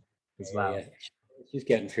them as well. Yeah. It's just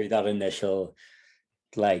getting through that initial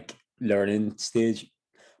like learning stage.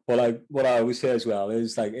 But what I always say as well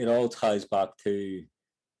is like it all ties back to,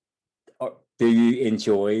 do you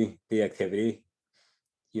enjoy the activity?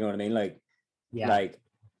 You know what I mean? Like I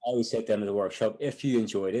always say at the end of the workshop, if you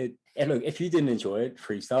enjoyed it, and look, if you didn't enjoy it,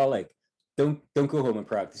 freestyle, like don't go home and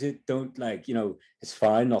practice it. Don't it's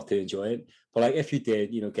fine not to enjoy it. But like if you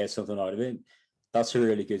did, get something out of it, that's a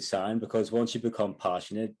really good sign, because once you become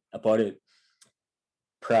passionate about it,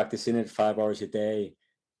 practicing it 5 hours a day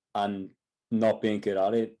and not being good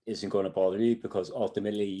at it isn't going to bother you, because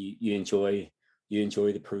ultimately you enjoy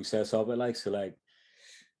the process of it. Like, so like,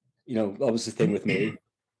 that was the thing with me.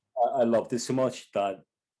 I loved it so much that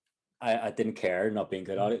I didn't care not being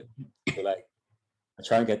good at it. So like I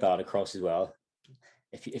try and get that across as well.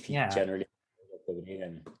 If you generally,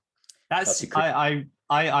 and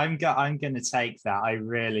I'm going to take that. I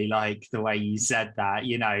really like the way you said that.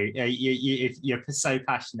 If you're so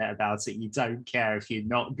passionate about it, you don't care if you're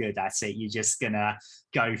not good at it. You're just gonna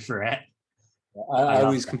go for it.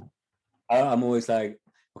 I'm always like,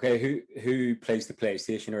 okay, who plays the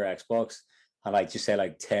PlayStation or Xbox? And like just say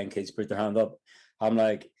like 10 kids put their hand up. I'm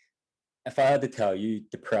like, if I had to tell you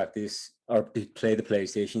to practice or to play the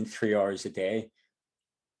PlayStation 3 hours a day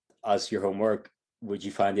as your homework, would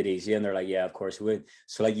you find it easy? And they're like, yeah, of course it would.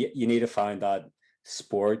 So like you need to find that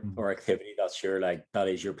sport or activity that's that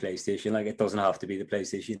is your PlayStation. Like it doesn't have to be the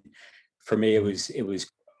PlayStation. For me, it was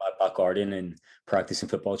my back garden and practicing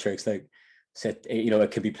football tricks. Like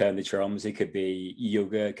it could be playing the drums, it could be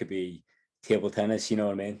yoga, it could be table tennis, you know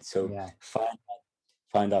what I mean? So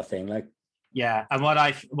find that thing. Like, yeah, and what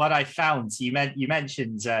I found, you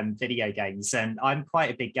mentioned video games, and I'm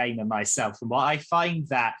quite a big gamer myself. And what I find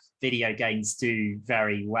that video games do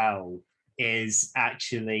very well is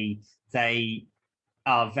actually they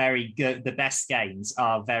are very good. The best games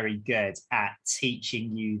are very good at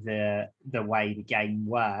teaching you the way the game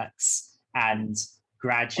works and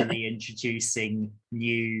gradually introducing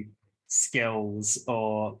new skills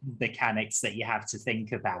or mechanics that you have to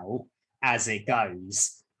think about as it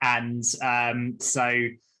goes. And so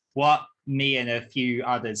what me and a few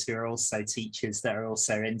others who are also teachers that are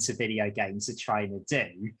also into video games are trying to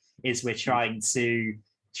do is we're trying to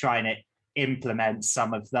implement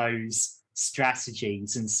some of those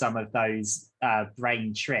strategies and some of those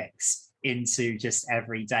brain tricks into just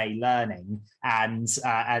everyday learning and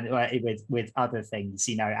with other things,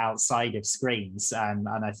 outside of screens. And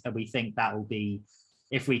we think that will be,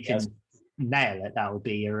 if we can nail it, that will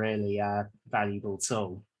be a really valuable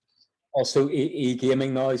tool. Also,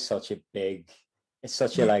 e-gaming now is such a big, it's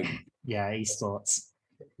such a esports.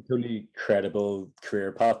 Totally credible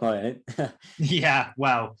career path now, isn't it? Yeah,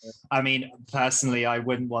 well, I mean, personally, I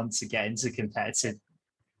wouldn't want to get into competitive.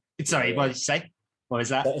 Sorry, what did you say? What was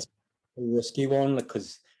that? It's a risky one,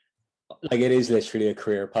 because it is literally a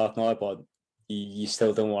career path now, but you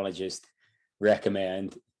still don't want to just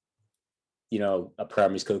recommend, a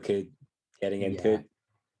primary school kid getting into it.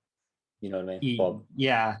 You know what I mean?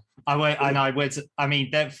 Yeah, I would, and I would. I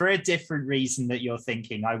mean, that for a different reason that you're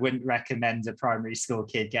thinking, I wouldn't recommend a primary school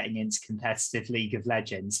kid getting into competitive League of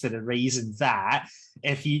Legends for the reason that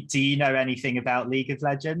do you know anything about League of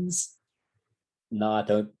Legends? No, I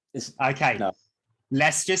don't. Okay, no.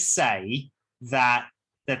 Let's just say that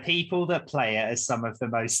the people that play it are some of the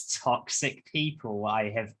most toxic people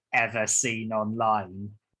I have ever seen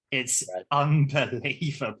online. It's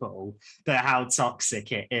unbelievable how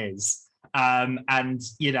toxic it is. And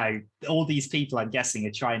all these people, I'm guessing,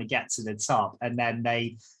 are trying to get to the top, and then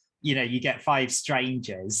they, you get 5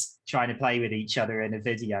 strangers trying to play with each other in a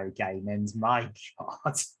video game, and my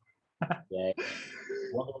God. Yeah,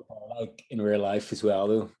 like in real life as well,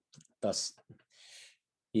 though. That's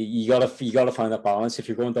you gotta find that balance if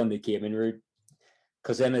you're going down the gaming route,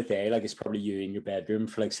 because in a day, it's probably you in your bedroom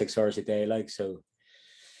for 6 hours a day, so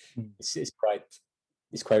it's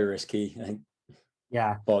quite risky, I think.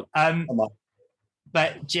 Yeah, but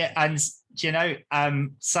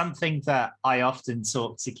something that I often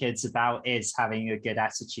talk to kids about is having a good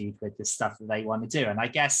attitude with the stuff that they want to do, and I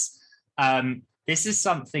guess this is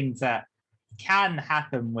something that can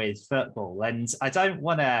happen with football. And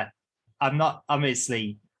I'm not,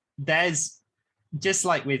 obviously, there's, just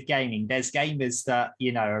like with gaming, there's gamers that,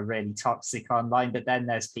 are really toxic online, but then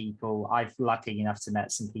there's people, I've lucky enough to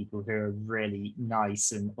met some people who are really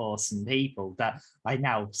nice and awesome people that I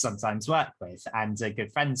now sometimes work with and are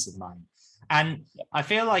good friends of mine. And I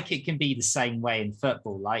feel like it can be the same way in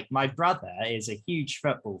football. Like, my brother is a huge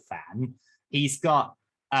football fan. He's got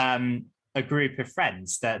a group of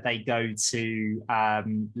friends that they go to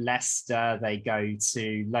Leicester, they go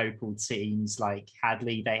to local teams like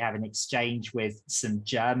Hadley, they have an exchange with some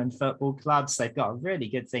German football clubs. They've got a really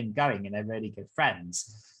good thing going and they're really good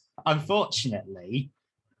friends. Unfortunately,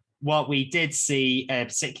 what we did see,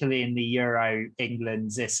 particularly in the Euro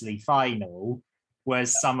England-Italy final,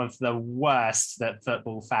 was some of the worst that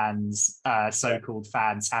football fans, so-called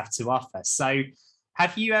fans, have to offer. So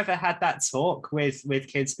have you ever had that talk with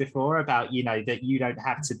kids before about, that you don't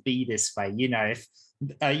have to be this way? If,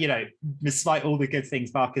 despite all the good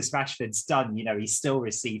things Marcus Rashford's done, he still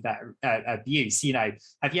received that abuse.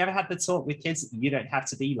 Have you ever had the talk with kids that you don't have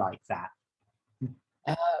to be like that?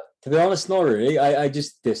 To be honest, not really. I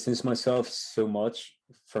just distance myself so much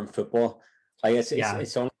from football. It's only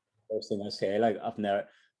the first thing I say. I've never.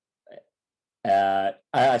 The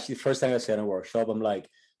first thing I said in a workshop, I'm like,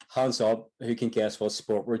 hands up, who can guess what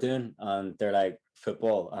sport we're doing? And they're like,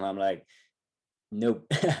 football. And I'm like, nope.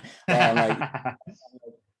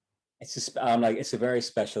 It's a very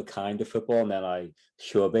special kind of football. And then I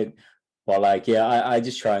show a bit. But I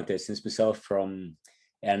just try and distance myself from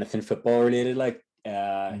anything football related,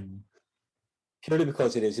 purely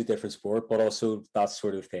because it is a different sport, but also that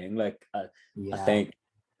sort of thing. I think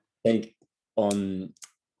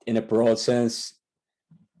in a broad sense,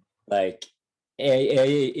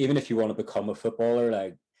 even if you want to become a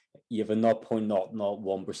footballer, you have a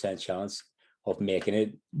 0.01% chance of making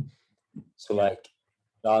it. So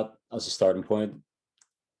that as a starting point,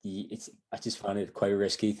 I just find it quite a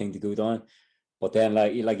risky thing to go down. But then,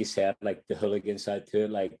 like you said, the hooligan side to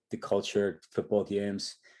it, the culture, football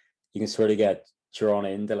games, you can sort of get drawn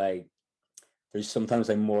into there's sometimes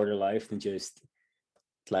more to life than just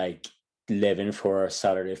living for a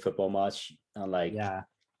Saturday football match and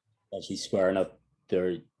actually swearing at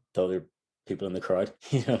the other people in the crowd.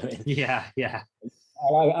 You know what I mean? Yeah.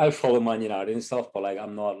 I follow Man United and stuff, but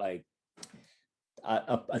I'm not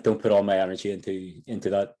I don't put all my energy into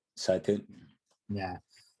that side too. Yeah,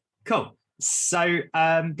 cool. So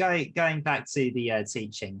going back to the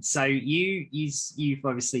teaching. So you've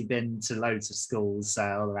obviously been to loads of schools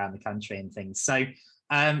all around the country and things. So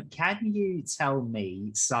can you tell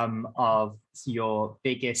me some of your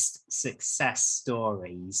biggest success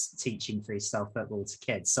stories teaching freestyle football to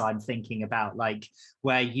kids? So I'm thinking about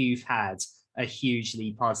where you've had a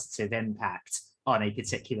hugely positive impact on a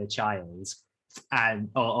particular child. and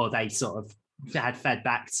or they sort of had fed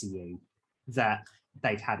back to you that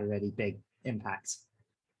they've had a really big impact?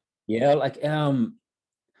 Yeah, like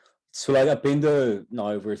so like I've been to now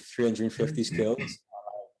over 350 skills.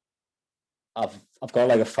 I've got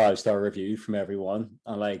like a 5-star review from everyone,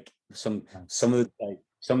 and like some of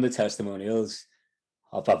the testimonials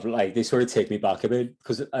I've like they sort of take me back a bit,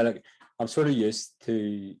 because I'm sort of used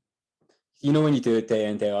to, when you do it day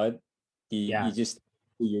in day out, you just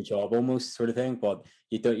do your job almost, sort of thing, but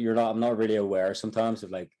I'm not really aware sometimes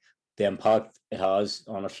of like the impact it has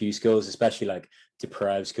on a few skills, especially like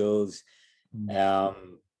deprived skills.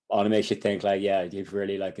 And it makes you think like, yeah, you've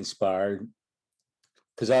really like inspired,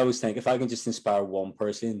 because I always think if I can just inspire one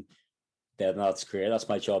person, then that's great, that's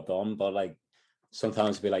my job done. But like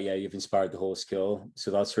sometimes be like, yeah, you've inspired the whole school,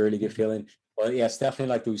 so that's a really good feeling. But yeah, it's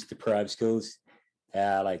definitely like those deprived schools,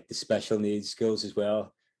 like the special needs schools as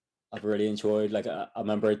well, I've really enjoyed. Like I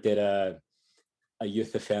remember I did a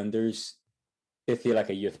youth offenders, basically like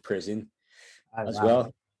a youth prison as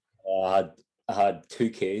well. I had 2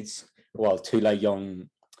 kids, well, 2 like young,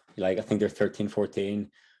 like I think they're 13,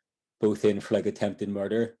 14, both in for like attempted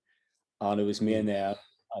murder, and it was me and them,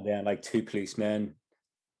 and then like 2 policemen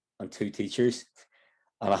and 2 teachers,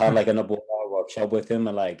 and I had like an hour workshop with them,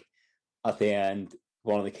 and like at the end,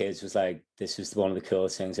 one of the kids was like, "This is one of the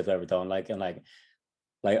coolest things I've ever done." Like, and like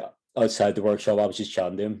outside the workshop, I was just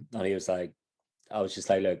chatting to him, and he was like, I was just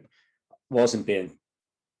like, look, wasn't being,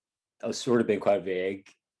 I was sort of being quite vague,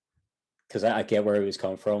 because I get where he was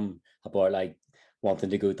coming from about like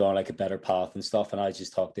wanting to go down like a better path and stuff, and I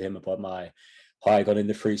just talked to him about how I got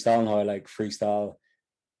into freestyle, and how like freestyle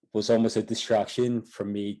was almost a distraction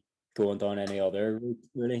from me going down any other route,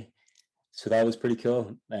 really. So that was pretty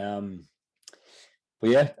cool. But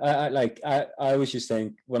yeah, I always just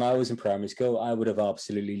think when I was in primary school, I would have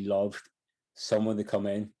absolutely loved someone to come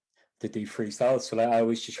in to do freestyle. So like I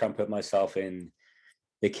always just try and put myself in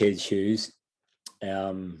the kids' shoes.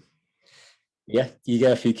 Yeah, you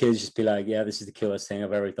get a few kids just be like, yeah, this is the coolest thing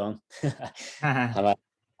I've ever done. And I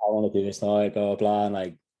want to do this now, blah blah blah, and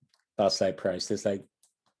like that's like priceless. Like,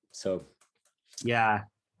 so Yeah.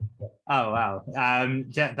 Oh wow.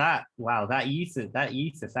 That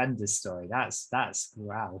youth offender story. That's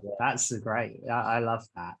wow. That's great. I love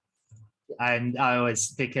that. And I always,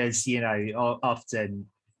 because often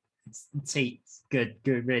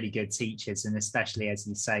really good teachers, and especially as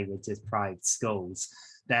you say with deprived schools,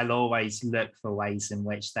 they'll always look for ways in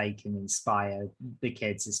which they can inspire the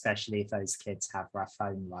kids, especially if those kids have rough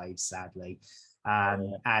home lives, sadly.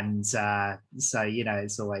 And so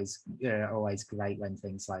it's always great when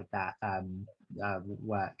things like that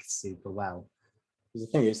work super well. the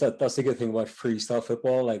thing is that's the good thing about freestyle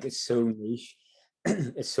football. Like it's so niche.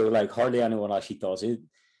 It's so like hardly anyone actually does it.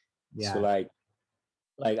 So like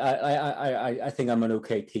I think I'm an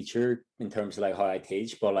okay teacher in terms of like how I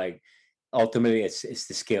teach, but like ultimately it's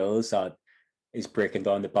the skills that is breaking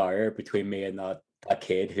down the barrier between me and that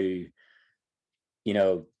kid who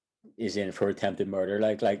is in for attempted murder.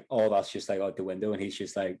 Like all that's just like out the window, and he's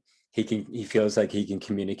just like he feels like he can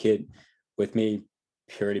communicate with me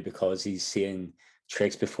purely because he's seen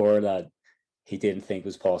tricks before that he didn't think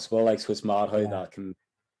was possible. Like, so it's mad how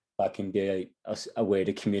that can be a way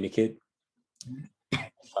to communicate.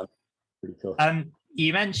 Pretty cool.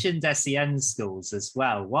 You mentioned SEN schools as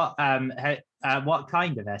well. What kind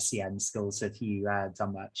of SEN schools have you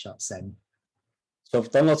done workshops in? So I've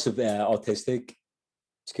done lots of autistic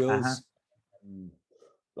schools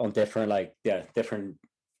on different different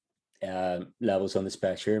levels on the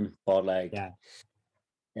spectrum, but like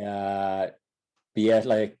but yeah,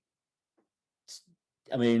 like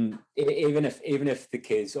I mean, even if the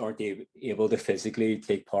kids aren't able to physically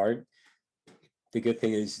take part, the good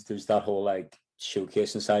thing is there's that whole like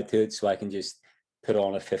showcasing side to it, so I can just put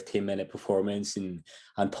on a 15-minute performance and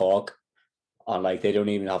talk, and like they don't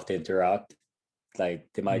even have to interact. Like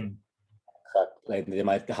they might they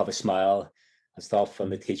might have a smile and stuff,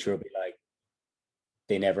 and the teacher will be like,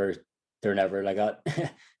 they're never like that.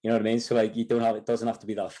 You know what I mean? So like it doesn't have to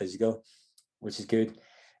be that physical, which is good.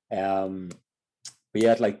 But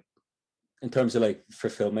yeah, like in terms of like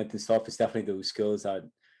fulfillment and stuff, it's definitely those skills that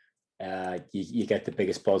you get the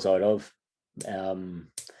biggest buzz out of.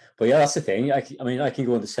 But yeah, that's the thing. I mean, I can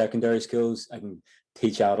go into secondary schools. I can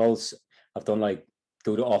teach adults. I've done like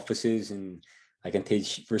go to offices, and I can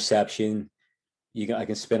teach reception. I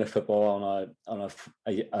can spin a football on a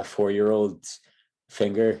 4-year-old's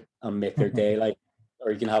finger and make their day. Like,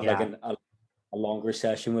 or you can have like a longer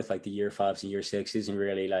session with like the year 5s and year 6s, and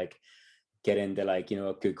really like get into like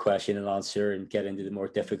a good question and answer, and get into the more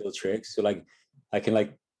difficult tricks. So like I can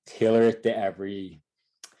like tailor it to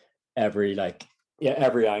every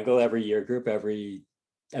every angle, every year group, every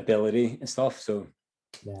ability and stuff. So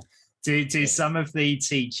do some of the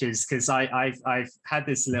teachers, because I've had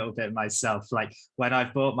this a little bit myself, like when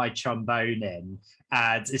I've brought my trombone in,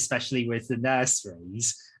 and especially with the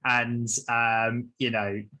nurseries, and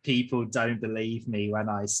people don't believe me when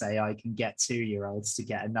I say I can get 2-year-olds to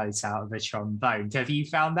get a note out of a trombone. Have you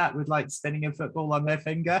found that with like spinning a football on their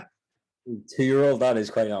finger? 2-year-old, that is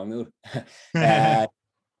quite young though. Yeah,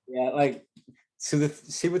 like so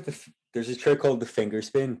there's a trick called the finger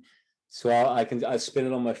spin. So I spin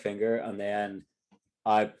it on my finger, and then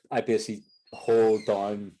I basically hold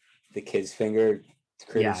down the kid's finger to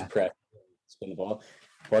create a pressure, spin the ball.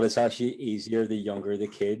 But it's actually easier the younger the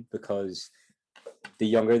kid, because the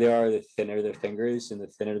younger they are, the thinner their finger is, and the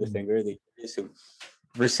thinner the finger, the so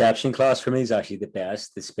reception class for me is actually the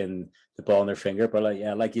best to spin the ball on their finger. But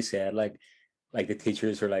like you said, like the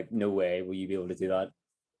teachers are like, no way will you be able to do that.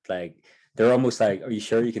 Like they're almost like, are you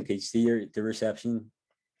sure you can teach the reception?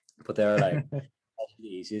 But they're like the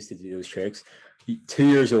easiest to do those tricks. 2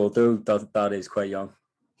 years old though, that is quite young.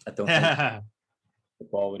 I don't think the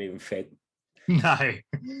ball would even fit. No,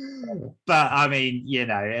 but I mean,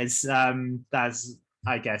 it's that's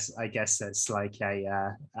I guess that's like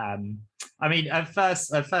a I mean, at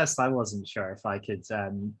first I wasn't sure if I could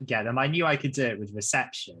get them. I knew I could do it with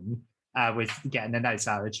reception, with getting the notes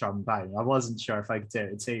out of the trombone. I wasn't sure if I could do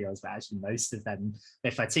it with 2-year-olds, but actually most of them,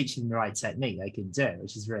 if I teach them the right technique, they can do it,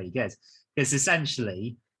 which is really good. Because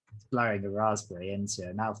essentially blowing a raspberry into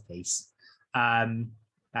a mouthpiece, and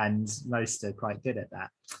most are quite good at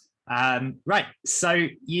that. Right, so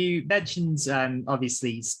you mentioned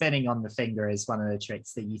obviously spinning on the finger is one of the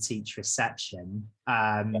tricks that you teach reception.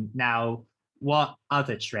 Now, what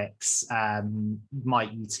other tricks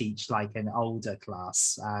might you teach like an older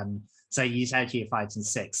class? So you said year 5 and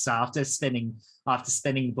 6. So after spinning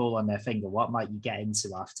the ball on their finger, what might you get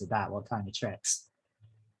into after that? What kind of tricks?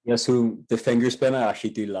 Yeah, so the finger spin I actually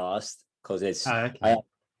do last, because it's okay. I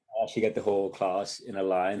actually get the whole class in a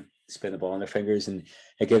line, spin the ball on their fingers, and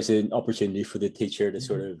it gives an opportunity for the teacher to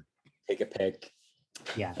sort of take a pick.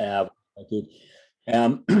 Yeah.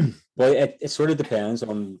 Well, it sort of depends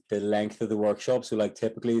on the length of the workshop. So like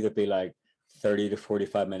typically there'd be like 30 to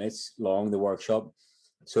 45 minutes long, the workshop.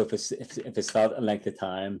 So if it's that length of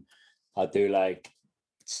time, I'll do like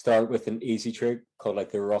start with an easy trick called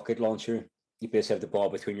like the rocket launcher. You basically have the ball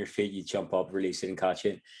between your feet, you jump up, release it, and catch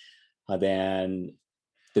it. And then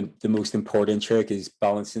the most important trick is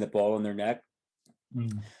balancing the ball on their neck.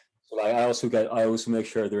 So like I also make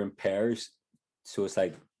sure they're in pairs. So it's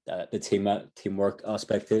like the teamwork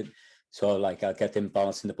aspect to it. So like I'll get them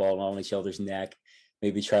balancing the ball on each other's neck,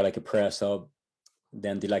 maybe try like a press up,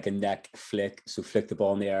 then do like a neck flick. So flick the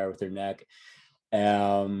ball in the air with their neck.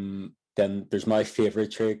 Then there's my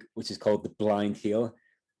favorite trick, which is called the blind heel.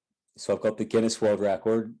 So I've got the Guinness World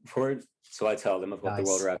Record for it. So I tell them I've got the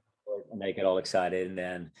world record, and they get all excited, and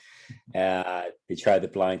then they try the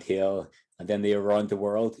blind heel, and then they around the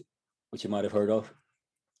world, which you might have heard of.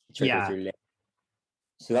 Yeah.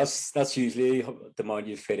 So that's usually the amount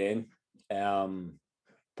you fit in,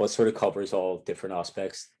 but sort of covers all different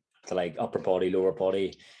aspects, to like upper body, lower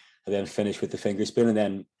body, and then finish with the finger spin, and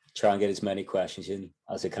then try and get as many questions in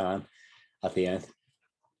as I can at the end.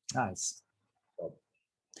 Nice.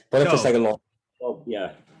 But if it's like a lot,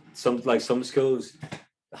 some schools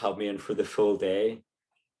have me in for the full day,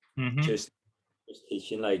 just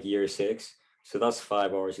teaching like year 6. So that's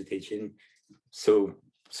 5 hours of teaching. So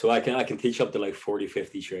I can teach up to like 40,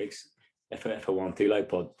 50 tricks if I want to, like,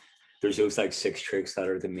 but there's those like 6 tricks that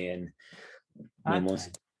are the main ones.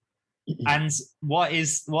 And what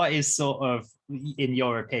is sort of, in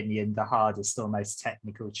your opinion, the hardest or most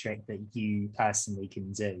technical trick that you personally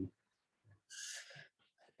can do?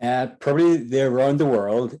 Probably the around the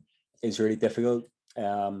world is really difficult.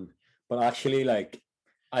 But actually, like,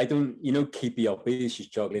 I don't, keepy uppy is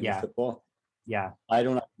just juggling the football. Yeah. I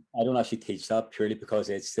don't actually teach that purely because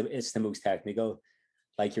it's the most technical.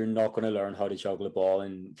 Like, you're not going to learn how to juggle a ball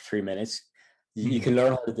in 3 minutes. You can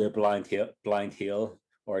learn how to do a blind heel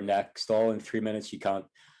or a neck stall in 3 minutes. You can't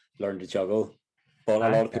learn to juggle. But a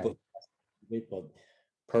lot of people, but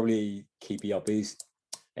probably keepy uppies.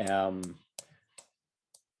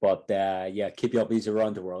 But keepy uppies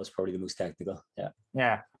around the world is probably the most technical.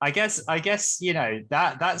 Yeah, I guess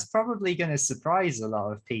that's probably going to surprise a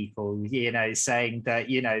lot of people. Saying that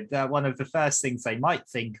that one of the first things they might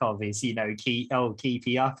think of is keepy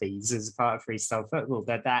uppies as a part of freestyle football.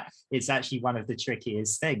 That it's actually one of the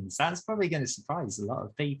trickiest things. That's probably going to surprise a lot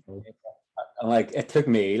of people. Like, it took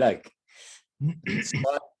me like.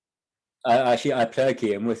 I play a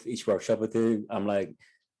game with each workshop I do. I'm like,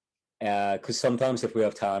 because sometimes if we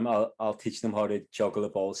have time, I'll teach them how to juggle the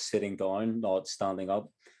ball sitting down, not standing up.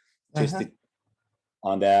 Just to,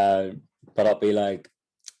 and but I'll be like,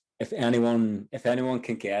 if anyone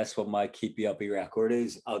can guess what my keepy uppy record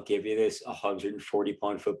is, I'll give you this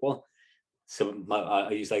 140-pound football. So I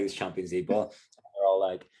use like this Champions League ball. They're all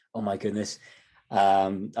like, oh my goodness.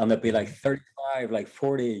 And they'll be like 35, like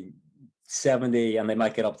 40, 70, and they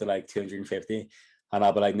might get up to like 250. And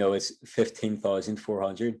I'll be like, no, it's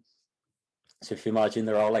 15,400. So if you imagine,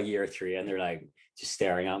 they're all like year 3 and they're like just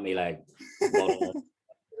staring at me like,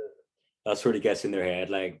 that sort of gets in their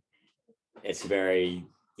head. Like, it's very,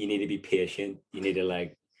 you need to be patient. You need to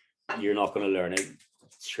like, you're not going to learn it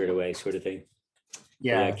straight away, sort of thing.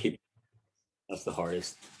 Yeah. That's the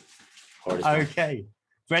hardest. Okay.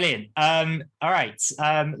 Brilliant. All right.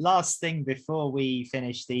 Last thing before we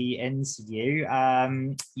finish the interview,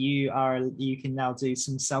 you can now do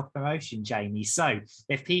some self-promotion, Jamie. So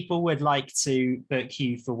if people would like to book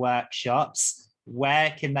you for workshops,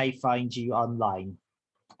 where can they find you online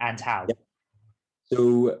and how?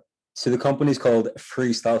 So the company is called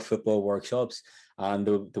Freestyle Football Workshops, and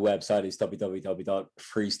the website is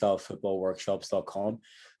www.freestylefootballworkshops.com.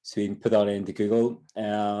 So you can put that into Google.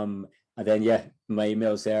 And then, my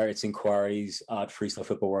email's there. It's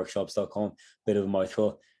inquiries@freestylefootballworkshops.com. Bit of a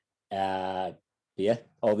mouthful. All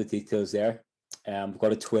the details there. We've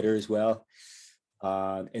got a Twitter as well,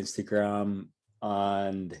 Instagram.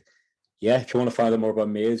 And if you want to find out more about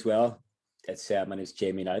me as well, it's my name's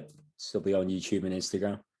Jamie Knight. So it'll be on YouTube and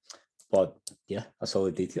Instagram. But that's all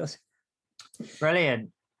the details.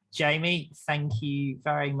 Brilliant. Jamie, thank you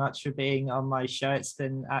very much for being on my show. It's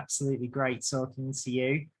been absolutely great talking to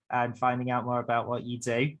you and finding out more about what you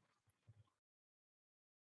do.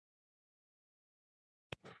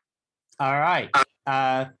 All right.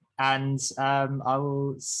 And I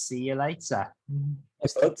will see you later.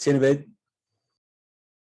 See you in a bit.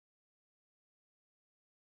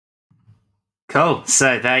 Cool.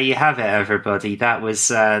 So there you have it, everybody. That was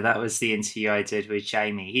the interview I did with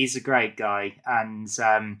Jamie. He's a great guy, and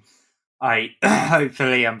I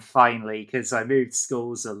hopefully I'm finally, because I moved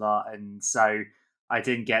schools a lot, and so I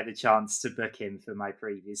didn't get the chance to book him for my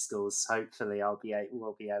previous schools. Hopefully we'll be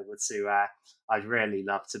able to. I'd really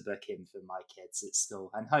love to book him for my kids at school,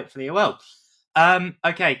 and hopefully I will.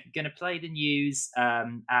 Okay, going to play the news,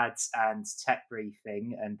 ads, and tech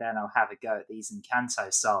briefing, and then I'll have a go at these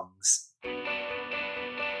Encanto songs.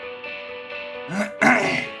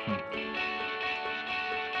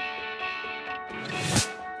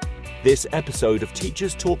 This episode of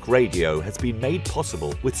Teachers Talk Radio has been made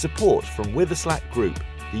possible with support from Witherslack Group,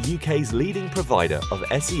 the UK's leading provider of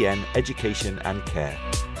SEN education and care.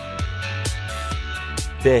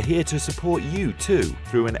 They're here to support you too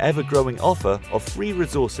through an ever-growing offer of free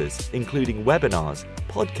resources, including webinars,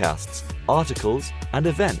 podcasts, articles, and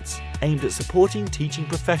events aimed at supporting teaching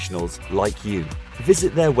professionals like you.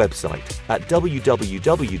 Visit their website at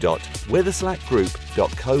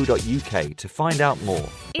www.witherslackgroup.co.uk to find out more.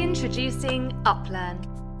 Introducing UpLearn.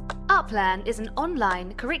 UpLearn is an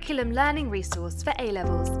online curriculum learning resource for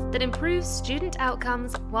A-levels that improves student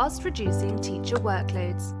outcomes whilst reducing teacher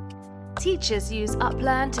workloads. Teachers use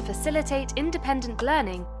UpLearn to facilitate independent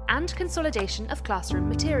learning and consolidation of classroom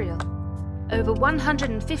material. Over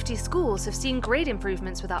 150 schools have seen grade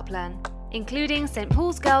improvements with UpLearn, including St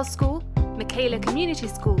Paul's Girls' School, Michaela Community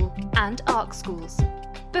School, and ARC schools.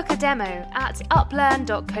 Book a demo at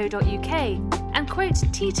uplearn.co.uk and quote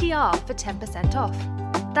TTR for 10% off.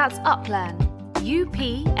 That's UpLearn,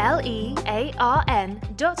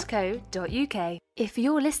 uplearn.co.uk. If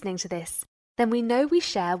you're listening to this, then we know we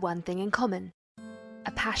share one thing in common: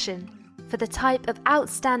 a passion for the type of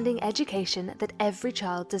outstanding education that every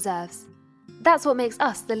child deserves. That's what makes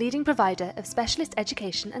us the leading provider of specialist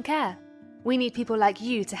education and care. We need people like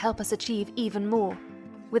you to help us achieve even more.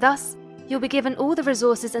 With us, you'll be given all the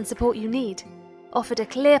resources and support you need, offered a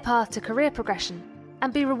clear path to career progression,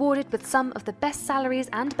 and be rewarded with some of the best salaries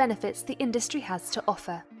and benefits the industry has to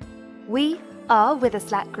offer. We are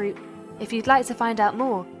Witherslack Group. If you'd like to find out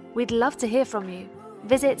more, we'd love to hear from you.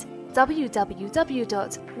 Visit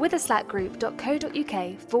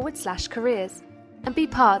www.witherslackgroup.co.uk/careers and be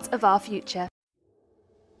part of our future.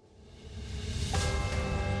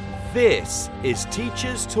 This is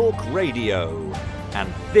Teachers Talk Radio, and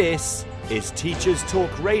this is Teachers Talk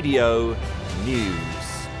Radio News.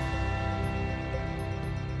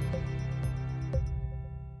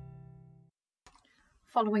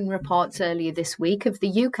 Following reports earlier this week of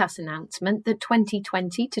the UCAS announcement that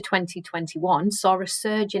 2020 to 2021 saw a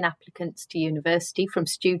surge in applicants to university from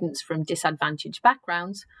students from disadvantaged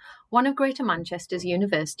backgrounds, one of Greater Manchester's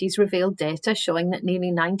universities revealed data showing that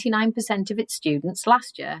nearly 99% of its students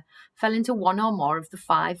last year fell into one or more of the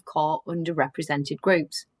 5 core underrepresented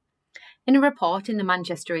groups. In a report in the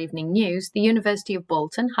Manchester Evening News, the University of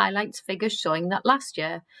Bolton highlights figures showing that last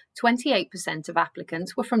year, 28% of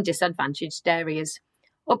applicants were from disadvantaged areas,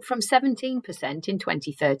 up from 17% in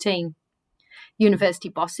 2013. University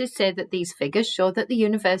bosses say that these figures show that the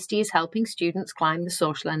university is helping students climb the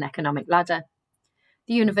social and economic ladder.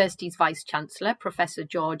 The university's Vice-Chancellor, Professor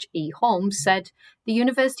George E. Holmes, said, "The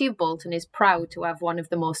University of Bolton is proud to have one of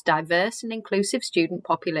the most diverse and inclusive student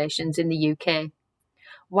populations in the UK.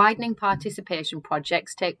 Widening participation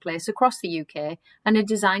projects take place across the UK and are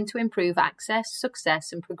designed to improve access,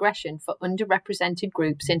 success and progression for underrepresented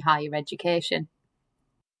groups in higher education."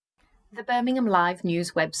 The Birmingham Live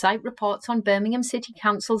News website reports on Birmingham City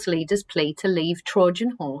Council's leaders' plea to leave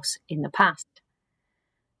Trojan Horse in the past.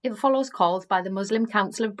 It follows calls by the Muslim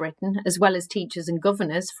Council of Britain, as well as teachers and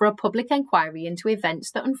governors, for a public inquiry into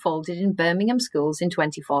events that unfolded in Birmingham schools in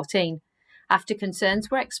 2014, after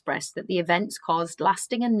concerns were expressed that the events caused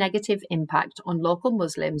lasting and negative impact on local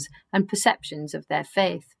Muslims and perceptions of their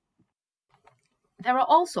faith. There are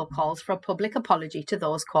also calls for a public apology to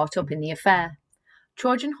those caught up in the affair.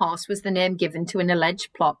 Trojan Horse was the name given to an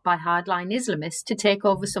alleged plot by hardline Islamists to take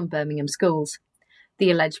over some Birmingham schools. The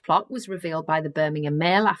alleged plot was revealed by the Birmingham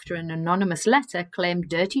Mail after an anonymous letter claimed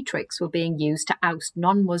dirty tricks were being used to oust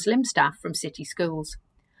non-Muslim staff from city schools.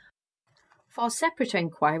 4 separate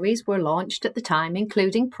inquiries were launched at the time,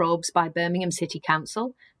 including probes by Birmingham City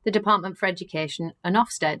Council, the Department for Education and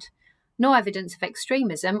Ofsted. No evidence of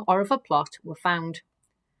extremism or of a plot were found.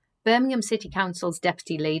 Birmingham City Council's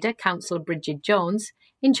Deputy Leader, Councillor Bridget Jones,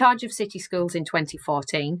 in charge of city schools in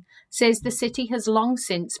 2014, says the city has long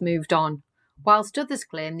since moved on, whilst others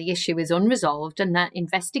claim the issue is unresolved and that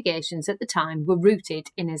investigations at the time were rooted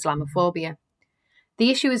in Islamophobia.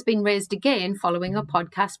 The issue has been raised again following a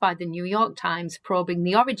podcast by the New York Times probing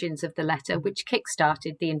the origins of the letter which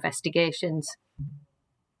kick-started the investigations.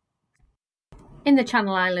 In the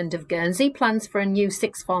Channel Island of Guernsey, plans for a new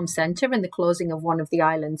sixth form centre and the closing of one of the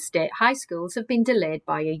island's state high schools have been delayed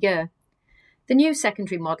by a year. The new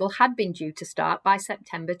secondary model had been due to start by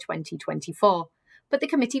September 2024, but the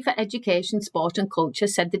Committee for Education, Sport and Culture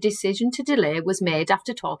said the decision to delay was made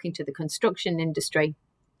after talking to the construction industry.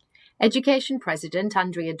 Education President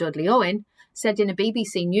Andrea Dudley-Owen said in a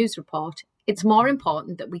BBC News report, "It's more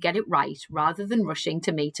important that we get it right rather than rushing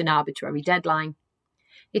to meet an arbitrary deadline.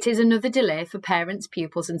 It is another delay for parents,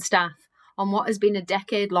 pupils and staff on what has been a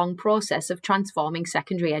decade-long process of transforming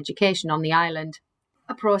secondary education on the island,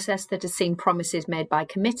 a process that has seen promises made by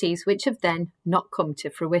committees which have then not come to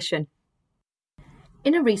fruition."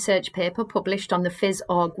 In a research paper published on the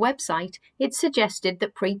Phys.org website, it suggested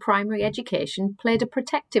that pre-primary education played a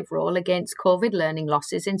protective role against COVID learning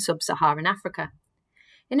losses in sub-Saharan Africa.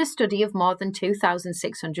 In a study of more than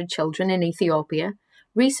 2,600 children in Ethiopia,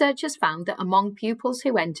 researchers found that among pupils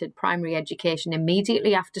who entered primary education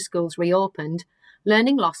immediately after schools reopened,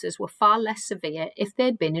 learning losses were far less severe if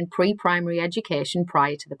they'd been in pre-primary education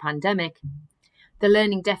prior to the pandemic. The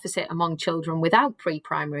learning deficit among children without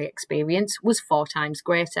pre-primary experience was 4 times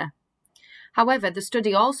greater. However, the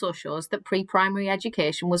study also shows that pre-primary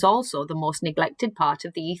education was also the most neglected part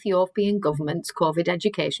of the Ethiopian government's COVID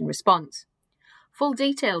education response. Full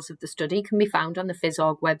details of the study can be found on the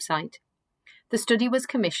Phys.org website. The study was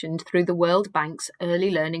commissioned through the World Bank's Early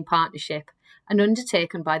Learning Partnership and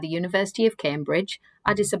undertaken by the University of Cambridge,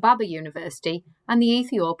 Addis Ababa University and the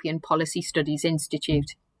Ethiopian Policy Studies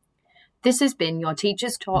Institute. This has been your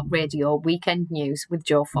Teachers Talk Radio Weekend News with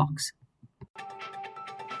Joe Fox.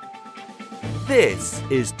 This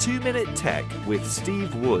is 2 Minute Tech with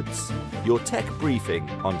Steve Woods, your tech briefing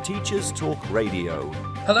on Teachers Talk Radio.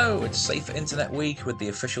 Hello, it's Safer Internet Week with the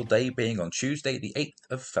official day being on Tuesday the 8th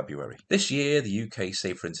of February. This year, the UK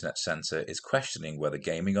Safer Internet Centre is questioning whether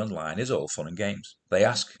gaming online is all fun and games. They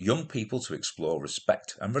ask young people to explore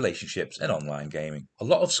respect and relationships in online gaming. A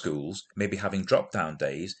lot of schools may be having drop-down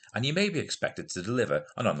days and you may be expected to deliver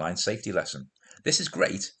an online safety lesson. This is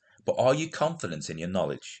great, but are you confident in your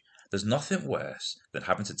knowledge? There's nothing worse than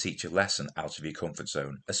having to teach a lesson out of your comfort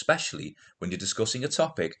zone, especially when you're discussing a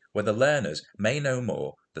topic where the learners may know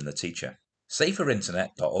more than the teacher.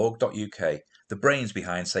 Saferinternet.org.uk, the brains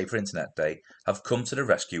behind Safer Internet Day, have come to the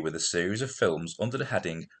rescue with a series of films under the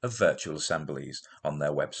heading of virtual assemblies on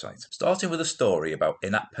their website. Starting with a story about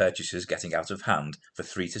in-app purchases getting out of hand for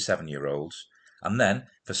 3 to 7-year-olds, And then,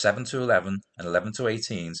 for 7 to 11 and 11 to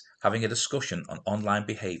 18s, having a discussion on online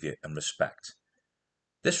behaviour and respect.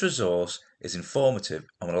 This resource is informative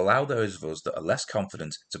and will allow those of us that are less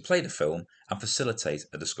confident to play the film and facilitate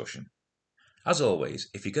a discussion. As always,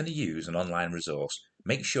 if you're going to use an online resource,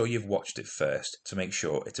 make sure you've watched it first to make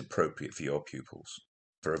sure it's appropriate for your pupils.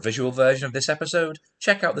 For a visual version of this episode,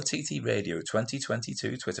 check out the TT Radio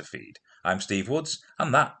 2022 Twitter feed. I'm Steve Woods,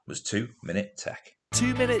 and that was 2 Minute Tech.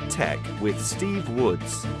 2 Minute Tech with Steve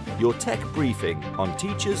Woods, your tech briefing on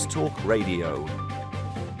Teachers Talk Radio.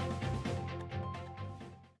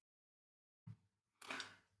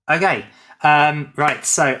 Okay, right,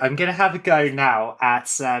 so I'm going to have a go now at,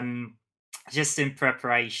 just in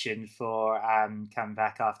preparation for coming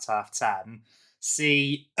back after half term,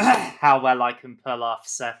 see how well I can pull off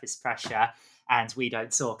Surface Pressure and We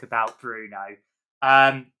Don't Talk About Bruno.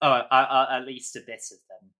 At least a bit of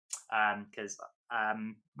them, because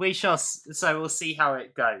we shall. So we'll see how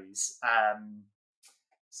it goes.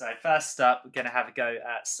 So first up, we're going to have a go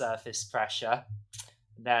at Surface Pressure.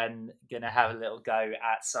 Then going to have a little go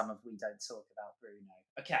at some of We Don't Talk About Bruno.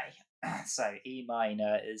 Okay, so E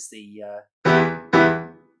minor is the.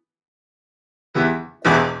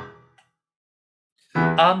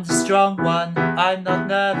 I'm the strong one, I'm not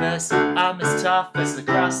nervous, I'm as tough as the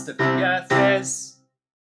crust of the earth is.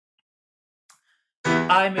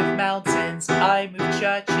 I move mountains, I move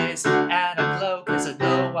churches, and I glow cause I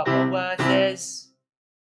know what my worth is.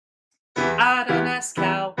 I don't ask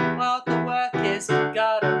how what the work is,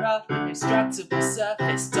 got a rough and indestructible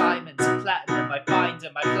surface, diamonds and platinum, I find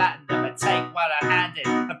and I platinum, I take what I handed,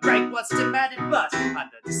 I break what's demanded, but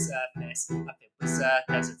under the surface, I feel berserk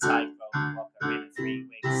as a tightrope walker in a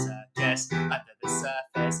 3-wing circus. Under the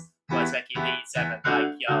surface, what's Hercules ever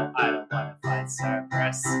like, yo, I don't wanna fight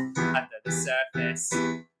Cerberus. Under the surface,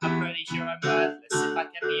 I'm pretty sure I'm worthless if I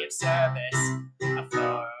can be of service. A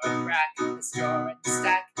floor or a crack, a straw and a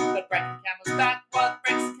stack, but break a camel's back, what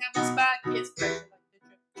breaks a camel's back is pressure like the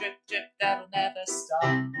drip, drip, drip, that'll never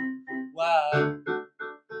stop. Whoa.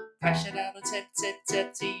 Pressure that'll tip, tip,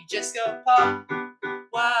 tip till you just go pop.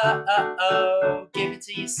 Whoa, give it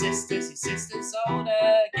to your sisters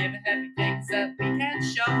older, give it everything that we can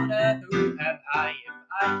shoulder. Who am I if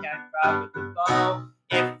I can't ride with the ball?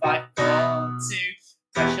 If I fall to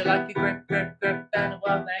pressure like a grip, grip, grip, and I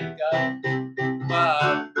won't let go.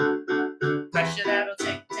 Whoa, pressure that'll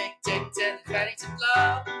tick, tick, tick till it's ready to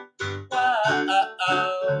blow.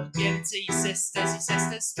 Whoa, give it to your sisters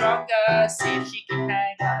stronger, see if she can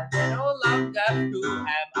hang on a little longer. Who am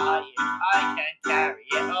I if I can't carry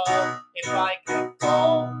it all? If I could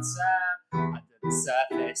falter under the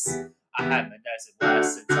surface, I have my nose at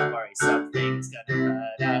worse, and don't worry, something's gonna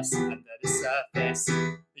hurt us under the surface.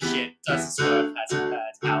 The ship doesn't swerve, hasn't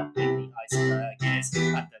heard how big the iceberg is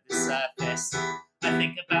under the surface. I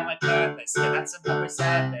think about my purpose, and that's another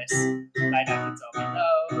surface. Like the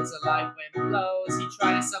dominoes, a light wind blows. You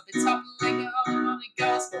try to stop it toppling, and on it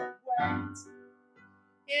goes. But wait,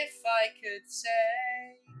 if I could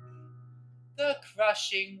take the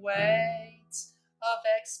crushing weight of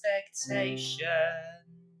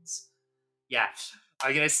expectations. Yeah,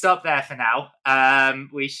 I'm gonna stop there for now.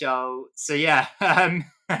 We shall. So yeah,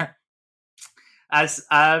 as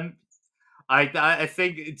I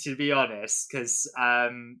think, to be honest, because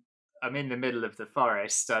I'm in the middle of the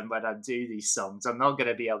forest, and when I do these songs, I'm not going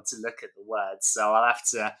to be able to look at the words, so I'll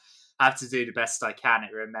have to do the best I can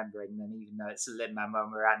at remembering them, even though it's a Lin-Manuel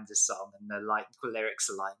Miranda song and the lyrics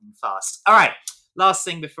are lightning fast. All right, last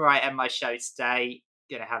thing before I end my show today,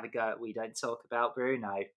 gonna have a go at We Don't Talk About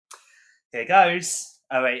Bruno. Here goes.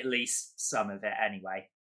 Oh, wait, at least some of it anyway.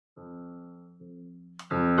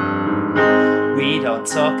 We don't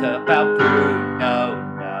talk about Bruno,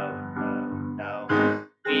 no.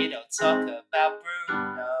 We don't talk about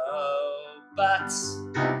Bruno, but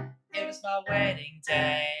it was my wedding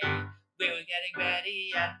day. We were getting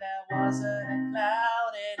ready and there wasn't a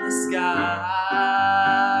cloud in the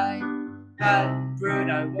sky. And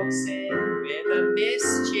Bruno walks in with a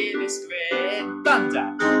mischievous grin.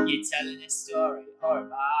 Thunder, you telling this story or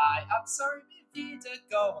am I? I'm sorry, we need to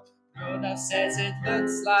go. Bruno says it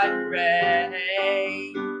looks like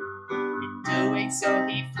rain. In doing so,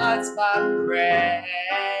 he floods my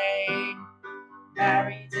brain.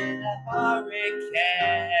 Married in a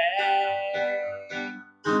hurricane.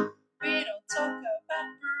 We don't talk about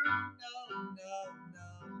Bruno, no.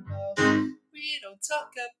 We don't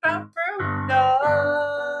talk about Bruno.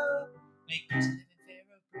 Make music live in fear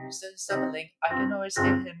of Bruce and stumbling. I can always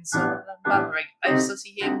hear him so murmuring. I still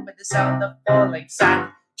see him with the sound of falling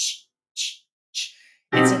sand.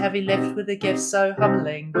 It's a heavy lift with a gift so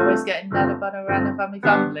humbling. Always getting leather butter and a family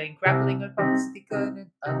fumbling. Grappling with problems they couldn't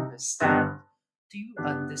understand. Do you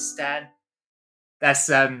understand? That's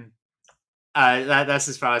that's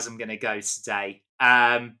as far as I'm gonna go today.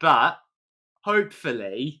 But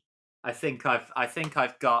hopefully, I think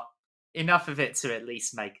I've got enough of it to at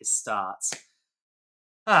least make a start.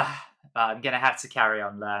 But I'm gonna have to carry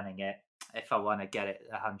on learning it if I want to get it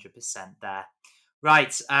 100% there.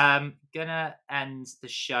 Right, gonna end the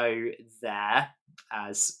show there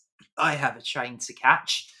as I have a train to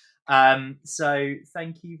catch. So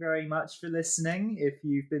thank you very much for listening if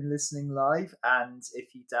you've been listening live, and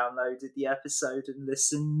if you downloaded the episode and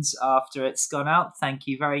listened after it's gone out, thank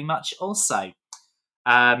you very much also.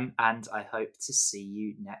 And I hope to see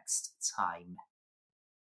you next time.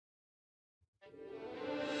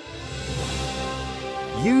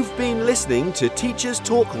 You've been listening to Teachers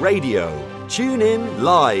Talk Radio. Tune in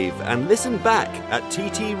live and listen back at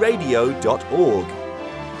ttradio.org.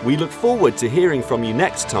 We look forward to hearing from you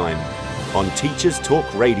next time on Teachers Talk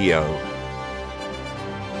Radio.